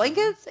out of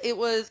blankets. It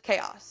was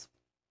chaos.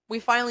 We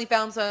finally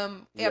found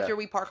some after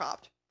we park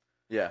hopped.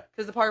 Yeah.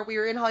 Because we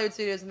were in Hollywood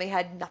Studios and they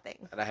had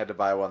nothing. And I had to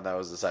buy one that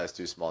was a size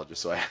too small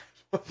just so I had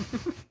one.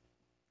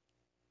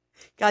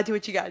 Gotta do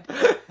what you gotta do.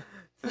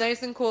 It's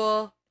nice and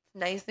cool. It's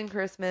nice and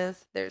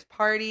Christmas. There's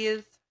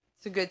parties.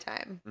 It's a good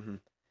time.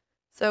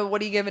 So what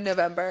do you give in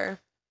November?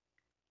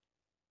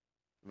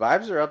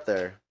 Vibes are up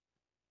there.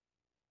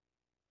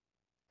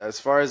 As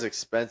far as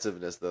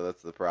expensiveness, though,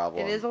 that's the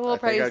problem. It is a little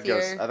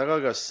pricier. I think I'll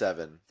go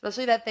 7.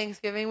 Especially that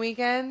Thanksgiving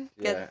weekend.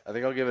 Yeah, I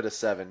think I'll give it a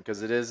 7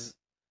 because it is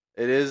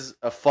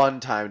a fun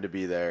time to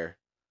be there,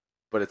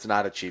 but it's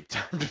not a cheap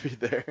time to be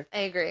there. I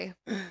agree.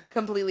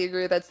 Completely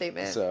agree with that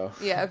statement. So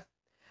yeah.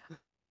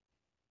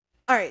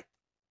 All right.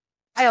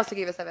 I also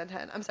gave a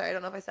 7/10. I'm sorry, I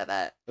don't know if I said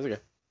that. That's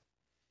okay.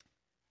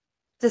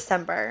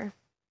 December.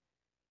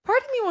 Part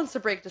of me wants to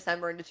break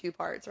December into 2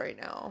 parts right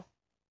now.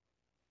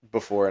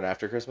 Before and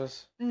after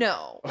Christmas?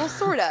 No. Well,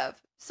 sort of.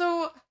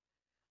 So,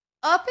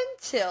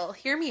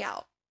 hear me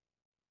out.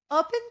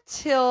 Up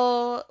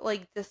until,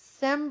 like,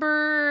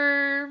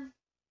 December,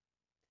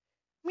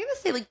 I'm going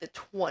to say, like, the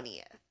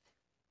 20th.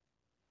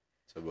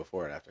 So,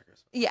 before and after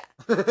Christmas? Yeah.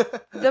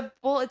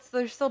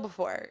 They're still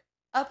before.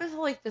 Up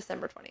until, like,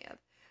 December 20th.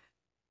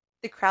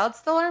 The crowds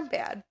still aren't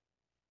bad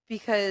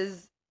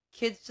because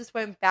kids just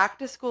went back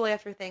to school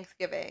after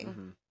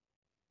Thanksgiving.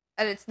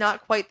 And it's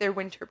not quite their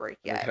winter break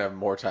yet. They can have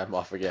more time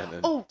off again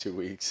in 2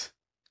 weeks.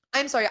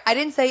 I'm sorry. I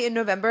didn't say in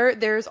November.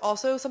 There's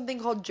also something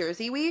called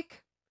Jersey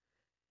Week.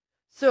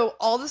 So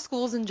all the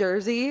schools in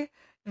Jersey,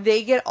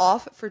 they get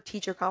off for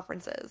teacher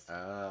conferences.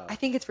 Oh. I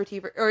think it's for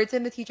teacher, or it's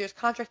in the teacher's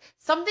contract.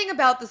 Something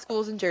about the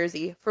schools in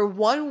Jersey for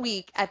 1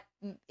 week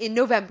in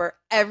November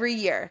every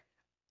year,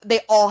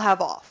 they all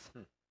have off.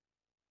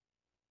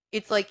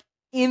 It's like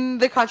in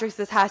the contracts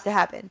this has to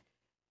happen,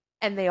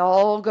 and they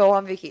all go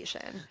on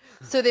vacation.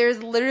 So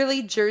there's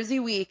literally Jersey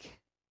Week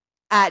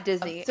at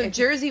Disney. So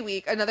Jersey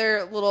Week,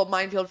 another little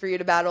minefield for you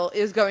to battle,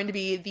 is going to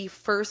be the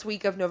first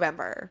week of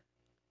November.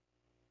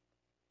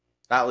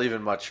 Not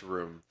leaving much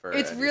room for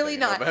it's really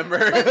not. November.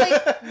 But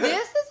like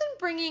this isn't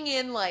bringing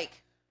in like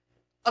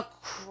a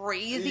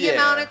crazy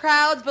amount of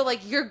crowds, but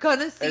like you're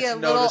gonna see a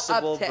little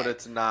uptick. But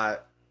it's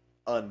not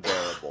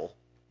unbearable.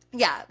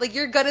 Yeah, like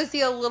you're gonna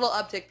see a little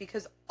uptick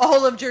because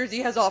all of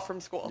Jersey has off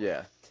from school.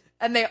 Yeah.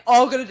 And they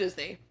all go to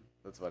Disney.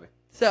 That's funny.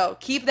 So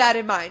keep that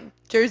in mind.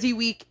 Jersey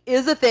Week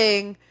is a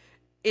thing.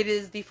 It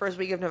is the first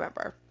week of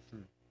November.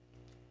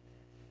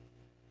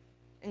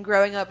 And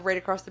growing up right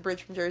across the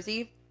bridge from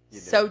Jersey,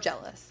 so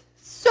jealous.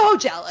 So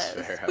jealous.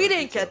 We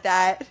didn't get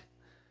that.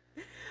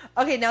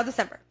 Okay, now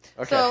December.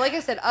 Okay. So like I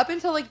said, up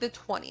until like the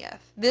 20th,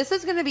 this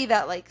is going to be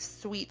that like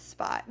sweet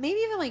spot. Maybe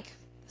even like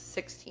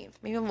 16th.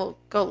 Maybe we'll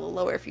go a little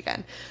lower if you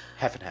can.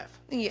 Half and half.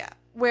 Yeah.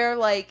 Where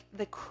like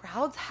the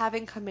crowds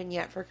haven't come in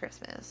yet for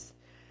Christmas.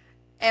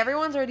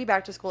 Everyone's already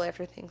back to school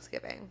after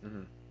Thanksgiving.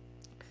 Mm-hmm.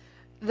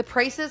 The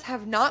prices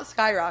have not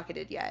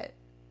skyrocketed yet.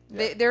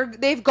 Yeah.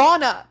 They've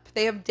gone up.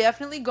 They have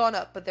definitely gone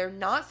up, but they're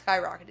not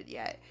skyrocketed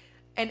yet.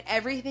 And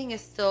everything is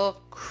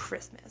still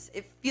Christmas.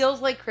 It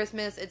feels like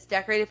Christmas. It's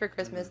decorated for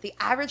Christmas. Mm-hmm. The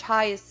average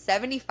high is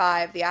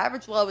 75. The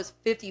average low is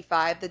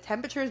 55. The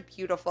temperature is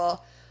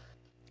beautiful.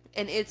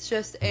 And it's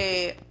just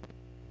a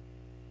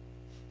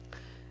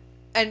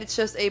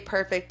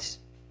perfect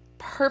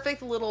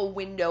little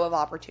window of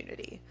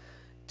opportunity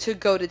to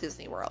go to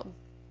Disney World.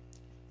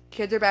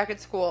 Kids are back at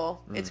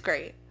school. It's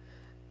great.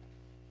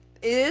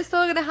 It is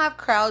still going to have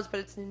crowds, but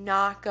it's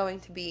not going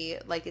to be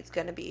like it's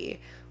going to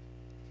be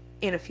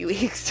in a few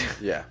weeks.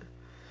 Yeah.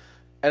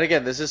 And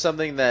again, this is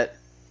something that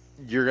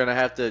you're going to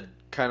have to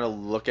kind of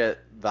look at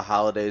the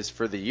holidays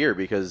for the year,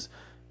 because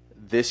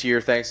this year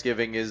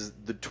Thanksgiving is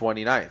the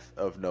 29th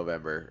of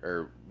November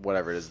or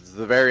whatever it is. It's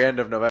the very end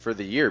of November for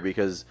the year,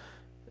 because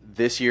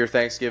this year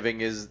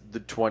Thanksgiving is the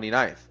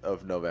 29th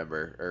of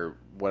November or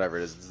whatever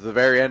it is. It's the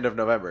very end of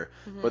November.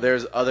 Mm-hmm. But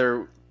there's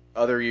other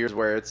years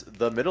where it's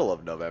the middle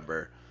of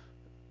November.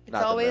 It's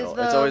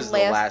always the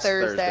last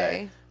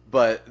Thursday.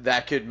 But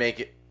that could make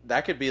it.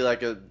 That could be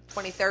like a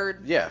 23rd.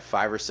 Yeah,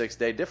 5 or 6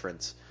 day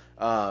difference.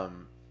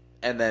 And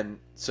then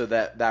so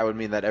that would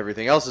mean that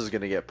everything else is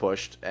going to get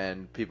pushed,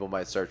 and people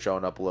might start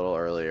showing up a little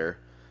earlier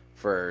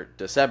for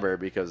December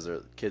because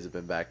their kids have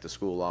been back to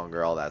school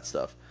longer, all that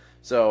stuff.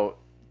 So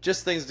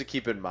just things to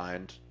keep in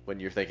mind when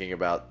you're thinking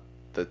about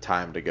the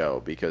time to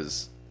go,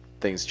 because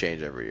things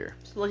change every year.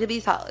 Just look at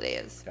these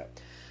holidays. Okay.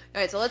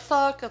 All right, so let's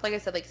talk, like I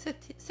said, like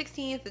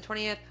 16th, the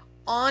 20th,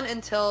 on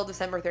until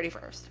December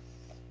 31st.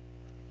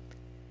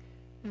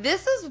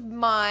 This is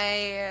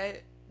my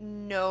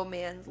no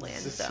man's land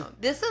zone.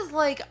 This is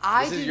like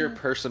This is your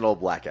personal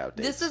blackout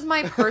date. This is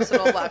my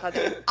personal blackout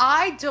date.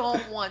 I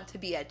don't want to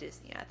be at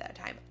Disney at that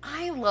time.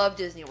 I love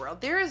Disney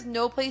World. There is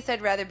no place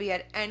I'd rather be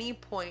at any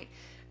point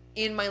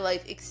in my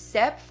life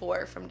except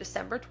for from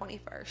December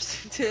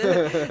 21st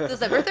to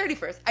December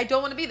 31st. I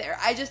don't want to be there.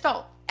 I just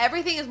don't.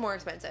 Everything is more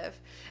expensive.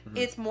 Mm-hmm.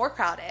 It's more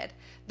crowded.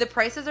 The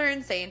prices are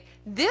insane.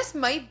 This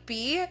might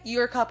be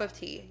your cup of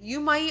tea.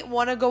 You might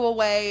want to go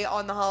away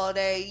on the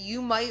holiday.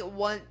 You might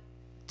want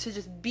to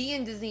just be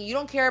in Disney. You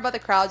don't care about the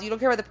crowds. You don't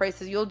care about the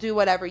prices. You'll do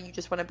whatever. You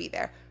just want to be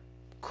there.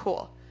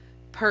 Cool.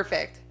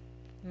 Perfect.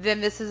 Then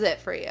this is it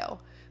for you.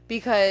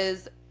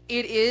 Because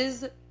it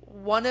is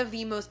one of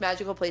the most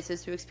magical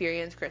places to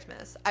experience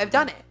Christmas. I've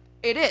done it.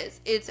 It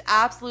is. It's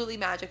absolutely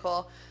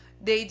magical.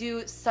 They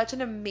do such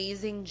an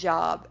amazing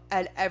job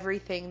at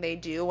everything they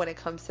do when it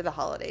comes to the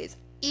holidays.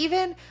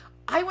 Even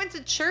I went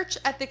to church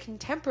at the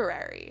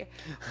Contemporary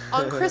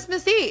on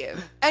Christmas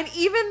Eve. And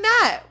even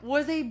that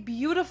was a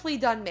beautifully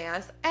done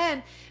mass.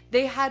 And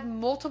they had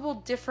multiple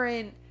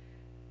different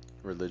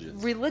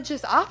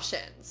religious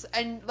options,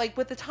 and like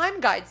with the time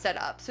guide set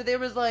up, so there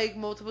was like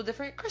multiple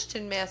different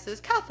Christian masses,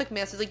 Catholic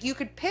masses, like you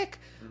could pick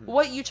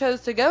what you chose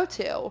to go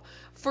to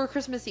for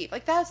Christmas Eve.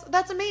 Like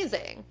that's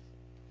amazing.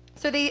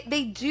 So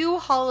they do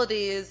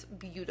holidays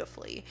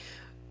beautifully.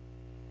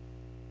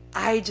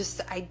 I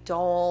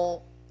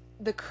don't,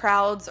 the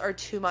crowds are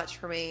too much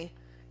for me.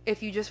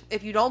 If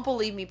you don't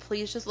believe me,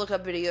 please just look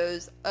up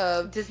videos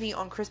of Disney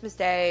on Christmas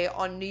Day,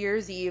 on New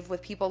Year's Eve,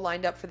 with people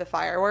lined up for the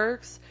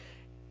fireworks.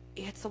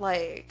 It's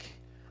like,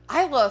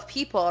 I love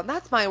people, and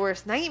that's my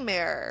worst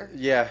nightmare.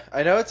 Yeah,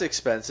 I know it's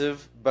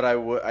expensive, but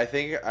I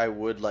think I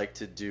would like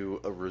to do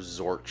a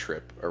resort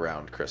trip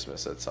around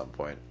Christmas at some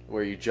point,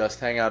 where you just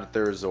hang out at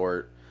the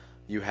resort,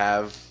 you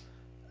have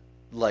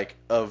like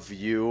a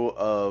view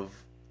of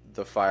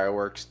the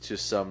fireworks to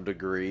some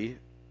degree,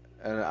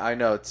 and I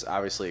know it's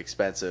obviously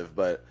expensive,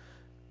 but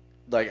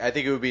like I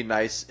think it would be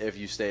nice if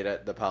you stayed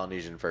at the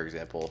Polynesian, for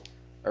example,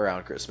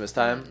 around Christmas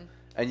time. Mm-hmm.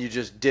 and you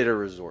just did a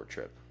resort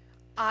trip.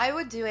 I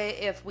would do it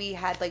if we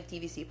had like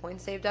DVC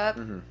points saved up.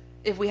 Mm-hmm.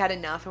 If we had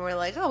enough and we're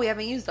like, oh, we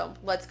haven't used them,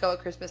 let's go at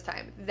Christmas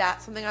time.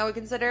 That's something I would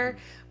consider.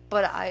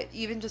 But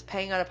even just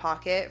paying out of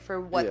pocket for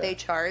what they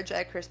charge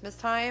at Christmas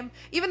time,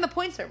 even the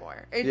points are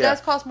more. It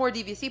does cost more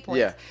DVC points.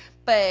 Yeah.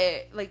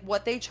 But like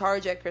what they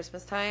charge at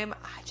Christmas time,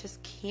 I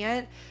just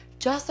can't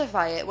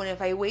justify it when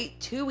if I wait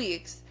 2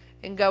 weeks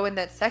and go in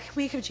that second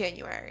week of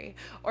January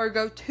or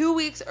go 2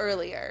 weeks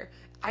earlier,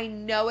 I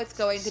know it's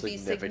going to be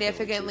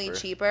significantly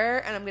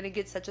cheaper and I'm going to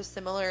get such a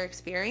similar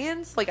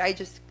experience. Like I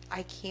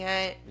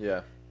can't.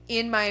 Yeah.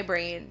 In my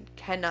brain,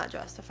 cannot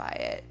justify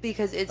it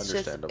because it's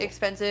just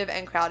expensive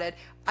and crowded.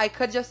 I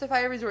could justify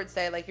a resort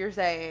stay, like you're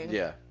saying.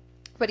 Yeah.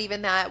 But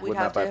even that, we'd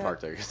have to... Would not buy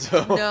park tickets,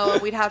 so... No,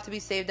 we'd have to be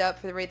saved up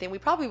for the right thing. We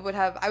probably would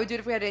have... I would do it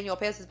if we had annual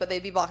passes, but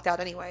they'd be blocked out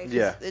anyway.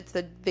 Yeah. It's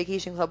the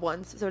vacation club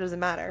ones, so it doesn't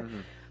matter. Mm-hmm.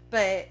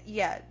 But,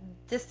 yeah,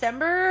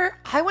 December...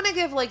 I want to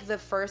give, like, the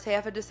first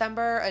half of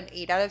December an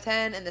 8 out of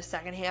 10 and the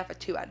second half a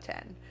 2 out of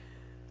 10.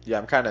 Yeah,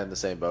 I'm kind of in the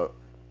same boat.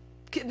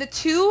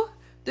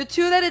 The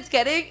two that it's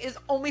getting is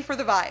only for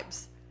the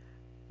vibes.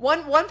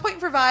 One point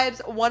for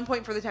vibes, 1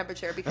 point for the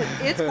temperature because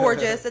it's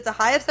gorgeous. It's a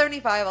high of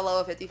 75, a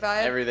low of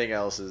 55. Everything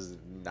else is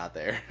not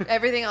there.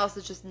 Everything else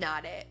is just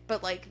not it.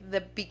 But like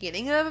the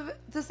beginning of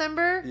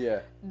December, yeah,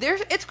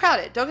 it's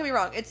crowded. Don't get me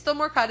wrong. It's still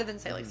more crowded than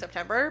say like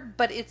September,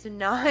 but it's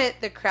not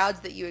the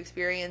crowds that you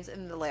experience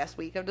in the last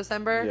week of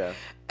December. Yeah.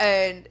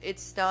 And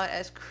it's not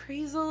as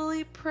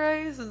crazily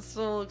priced. It's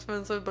still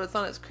expensive, but it's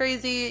not as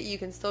crazy. You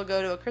can still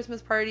go to a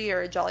Christmas party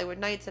or a Jollywood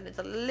Nights and it's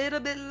a little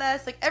bit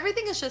less. Like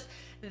everything is just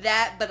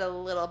that, but a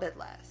little bit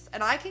less.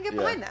 And I can get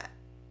behind that.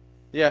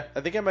 Yeah,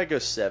 I think I might go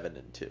 7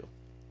 and 2.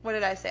 What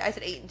did I say? I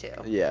said 8 and 2.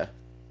 Yeah.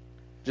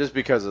 Just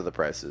because of the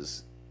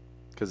prices.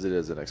 Because it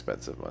is an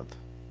expensive month.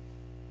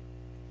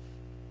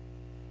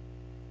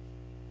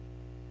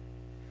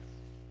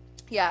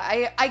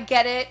 Yeah, I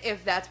get it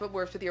if that's what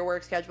works with your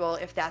work schedule,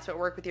 if that's what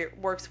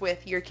works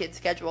with your kid's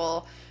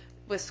schedule,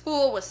 with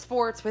school, with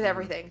sports, with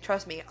everything.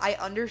 Trust me, I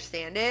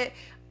understand it.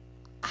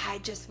 I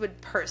just would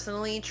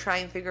personally try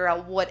and figure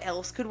out what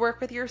else could work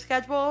with your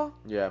schedule.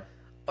 Yeah.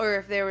 Or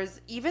if there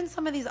was even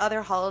some of these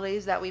other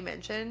holidays that we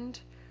mentioned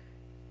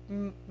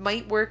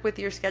might work with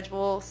your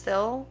schedule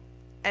still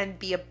and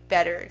be a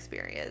better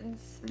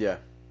experience. Yeah.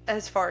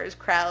 As far as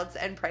crowds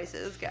and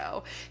prices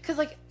go. Because,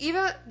 like,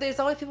 even there's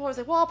always people who are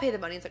like, well, I'll pay the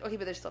money. It's like, okay,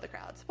 but there's still the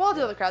crowds. Well, I'll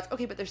do all the crowds.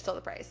 Okay, but there's still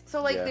the price.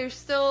 So, like,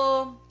 there's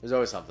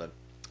always something.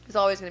 There's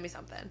always going to be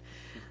something.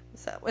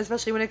 So,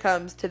 especially when it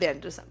comes to the end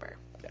of December.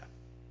 Yeah.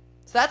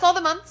 So, that's all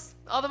the months.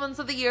 All the months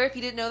of the year. If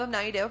you didn't know them,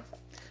 now you do.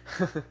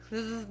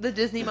 This is the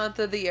Disney month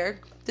of the year.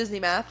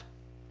 Disney math.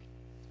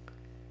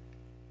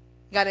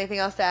 You got anything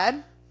else to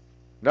add?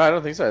 No, I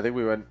don't think so. I think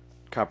we went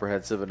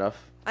comprehensive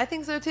enough. I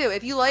think so too.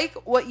 If you like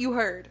what you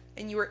heard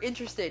and you are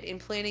interested in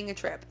planning a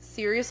trip,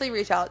 seriously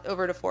reach out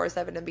over to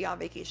 407 and Beyond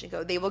Vacation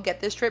Co. They will get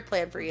this trip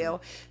planned for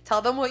you.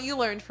 Tell them what you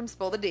learned from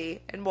Spill the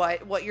D and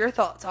what your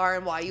thoughts are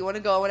and why you want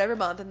to go whatever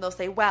month. And they'll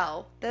say,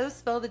 wow, those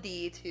Spill the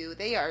D too.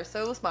 They are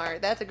so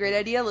smart. That's a great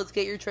idea. Let's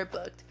get your trip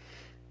booked.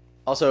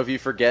 Also, if you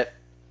forget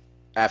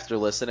after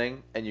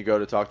listening and you go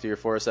to talk to your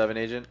 407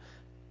 agent,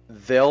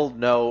 they'll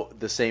know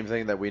the same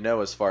thing that we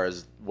know as far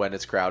as when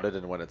it's crowded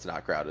and when it's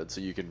not crowded.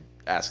 So you can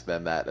ask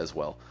them that as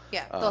well.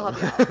 Yeah, they'll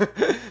help you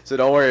out. So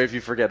don't worry if you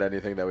forget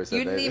anything that we said.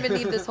 You didn't even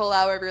need this whole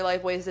hour of your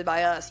life wasted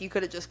by us. You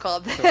could have just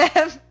called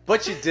them.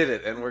 But you did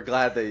it, and we're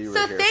glad that you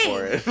were here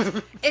for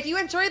it. If you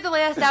enjoyed the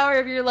last hour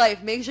of your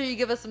life, make sure you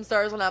give us some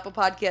stars on Apple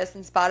Podcasts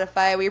and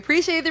Spotify. We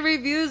appreciate the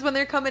reviews when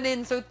they're coming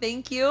in, so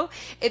thank you.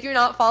 If you're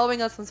not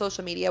following us on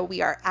social media,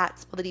 we are at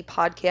Spillity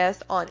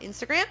Podcast on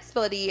Instagram,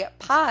 Spillity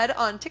Pod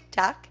on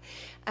TikTok,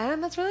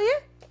 and that's really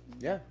it.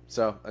 Yeah,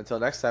 so until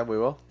next time, we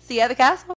will see you at the castle.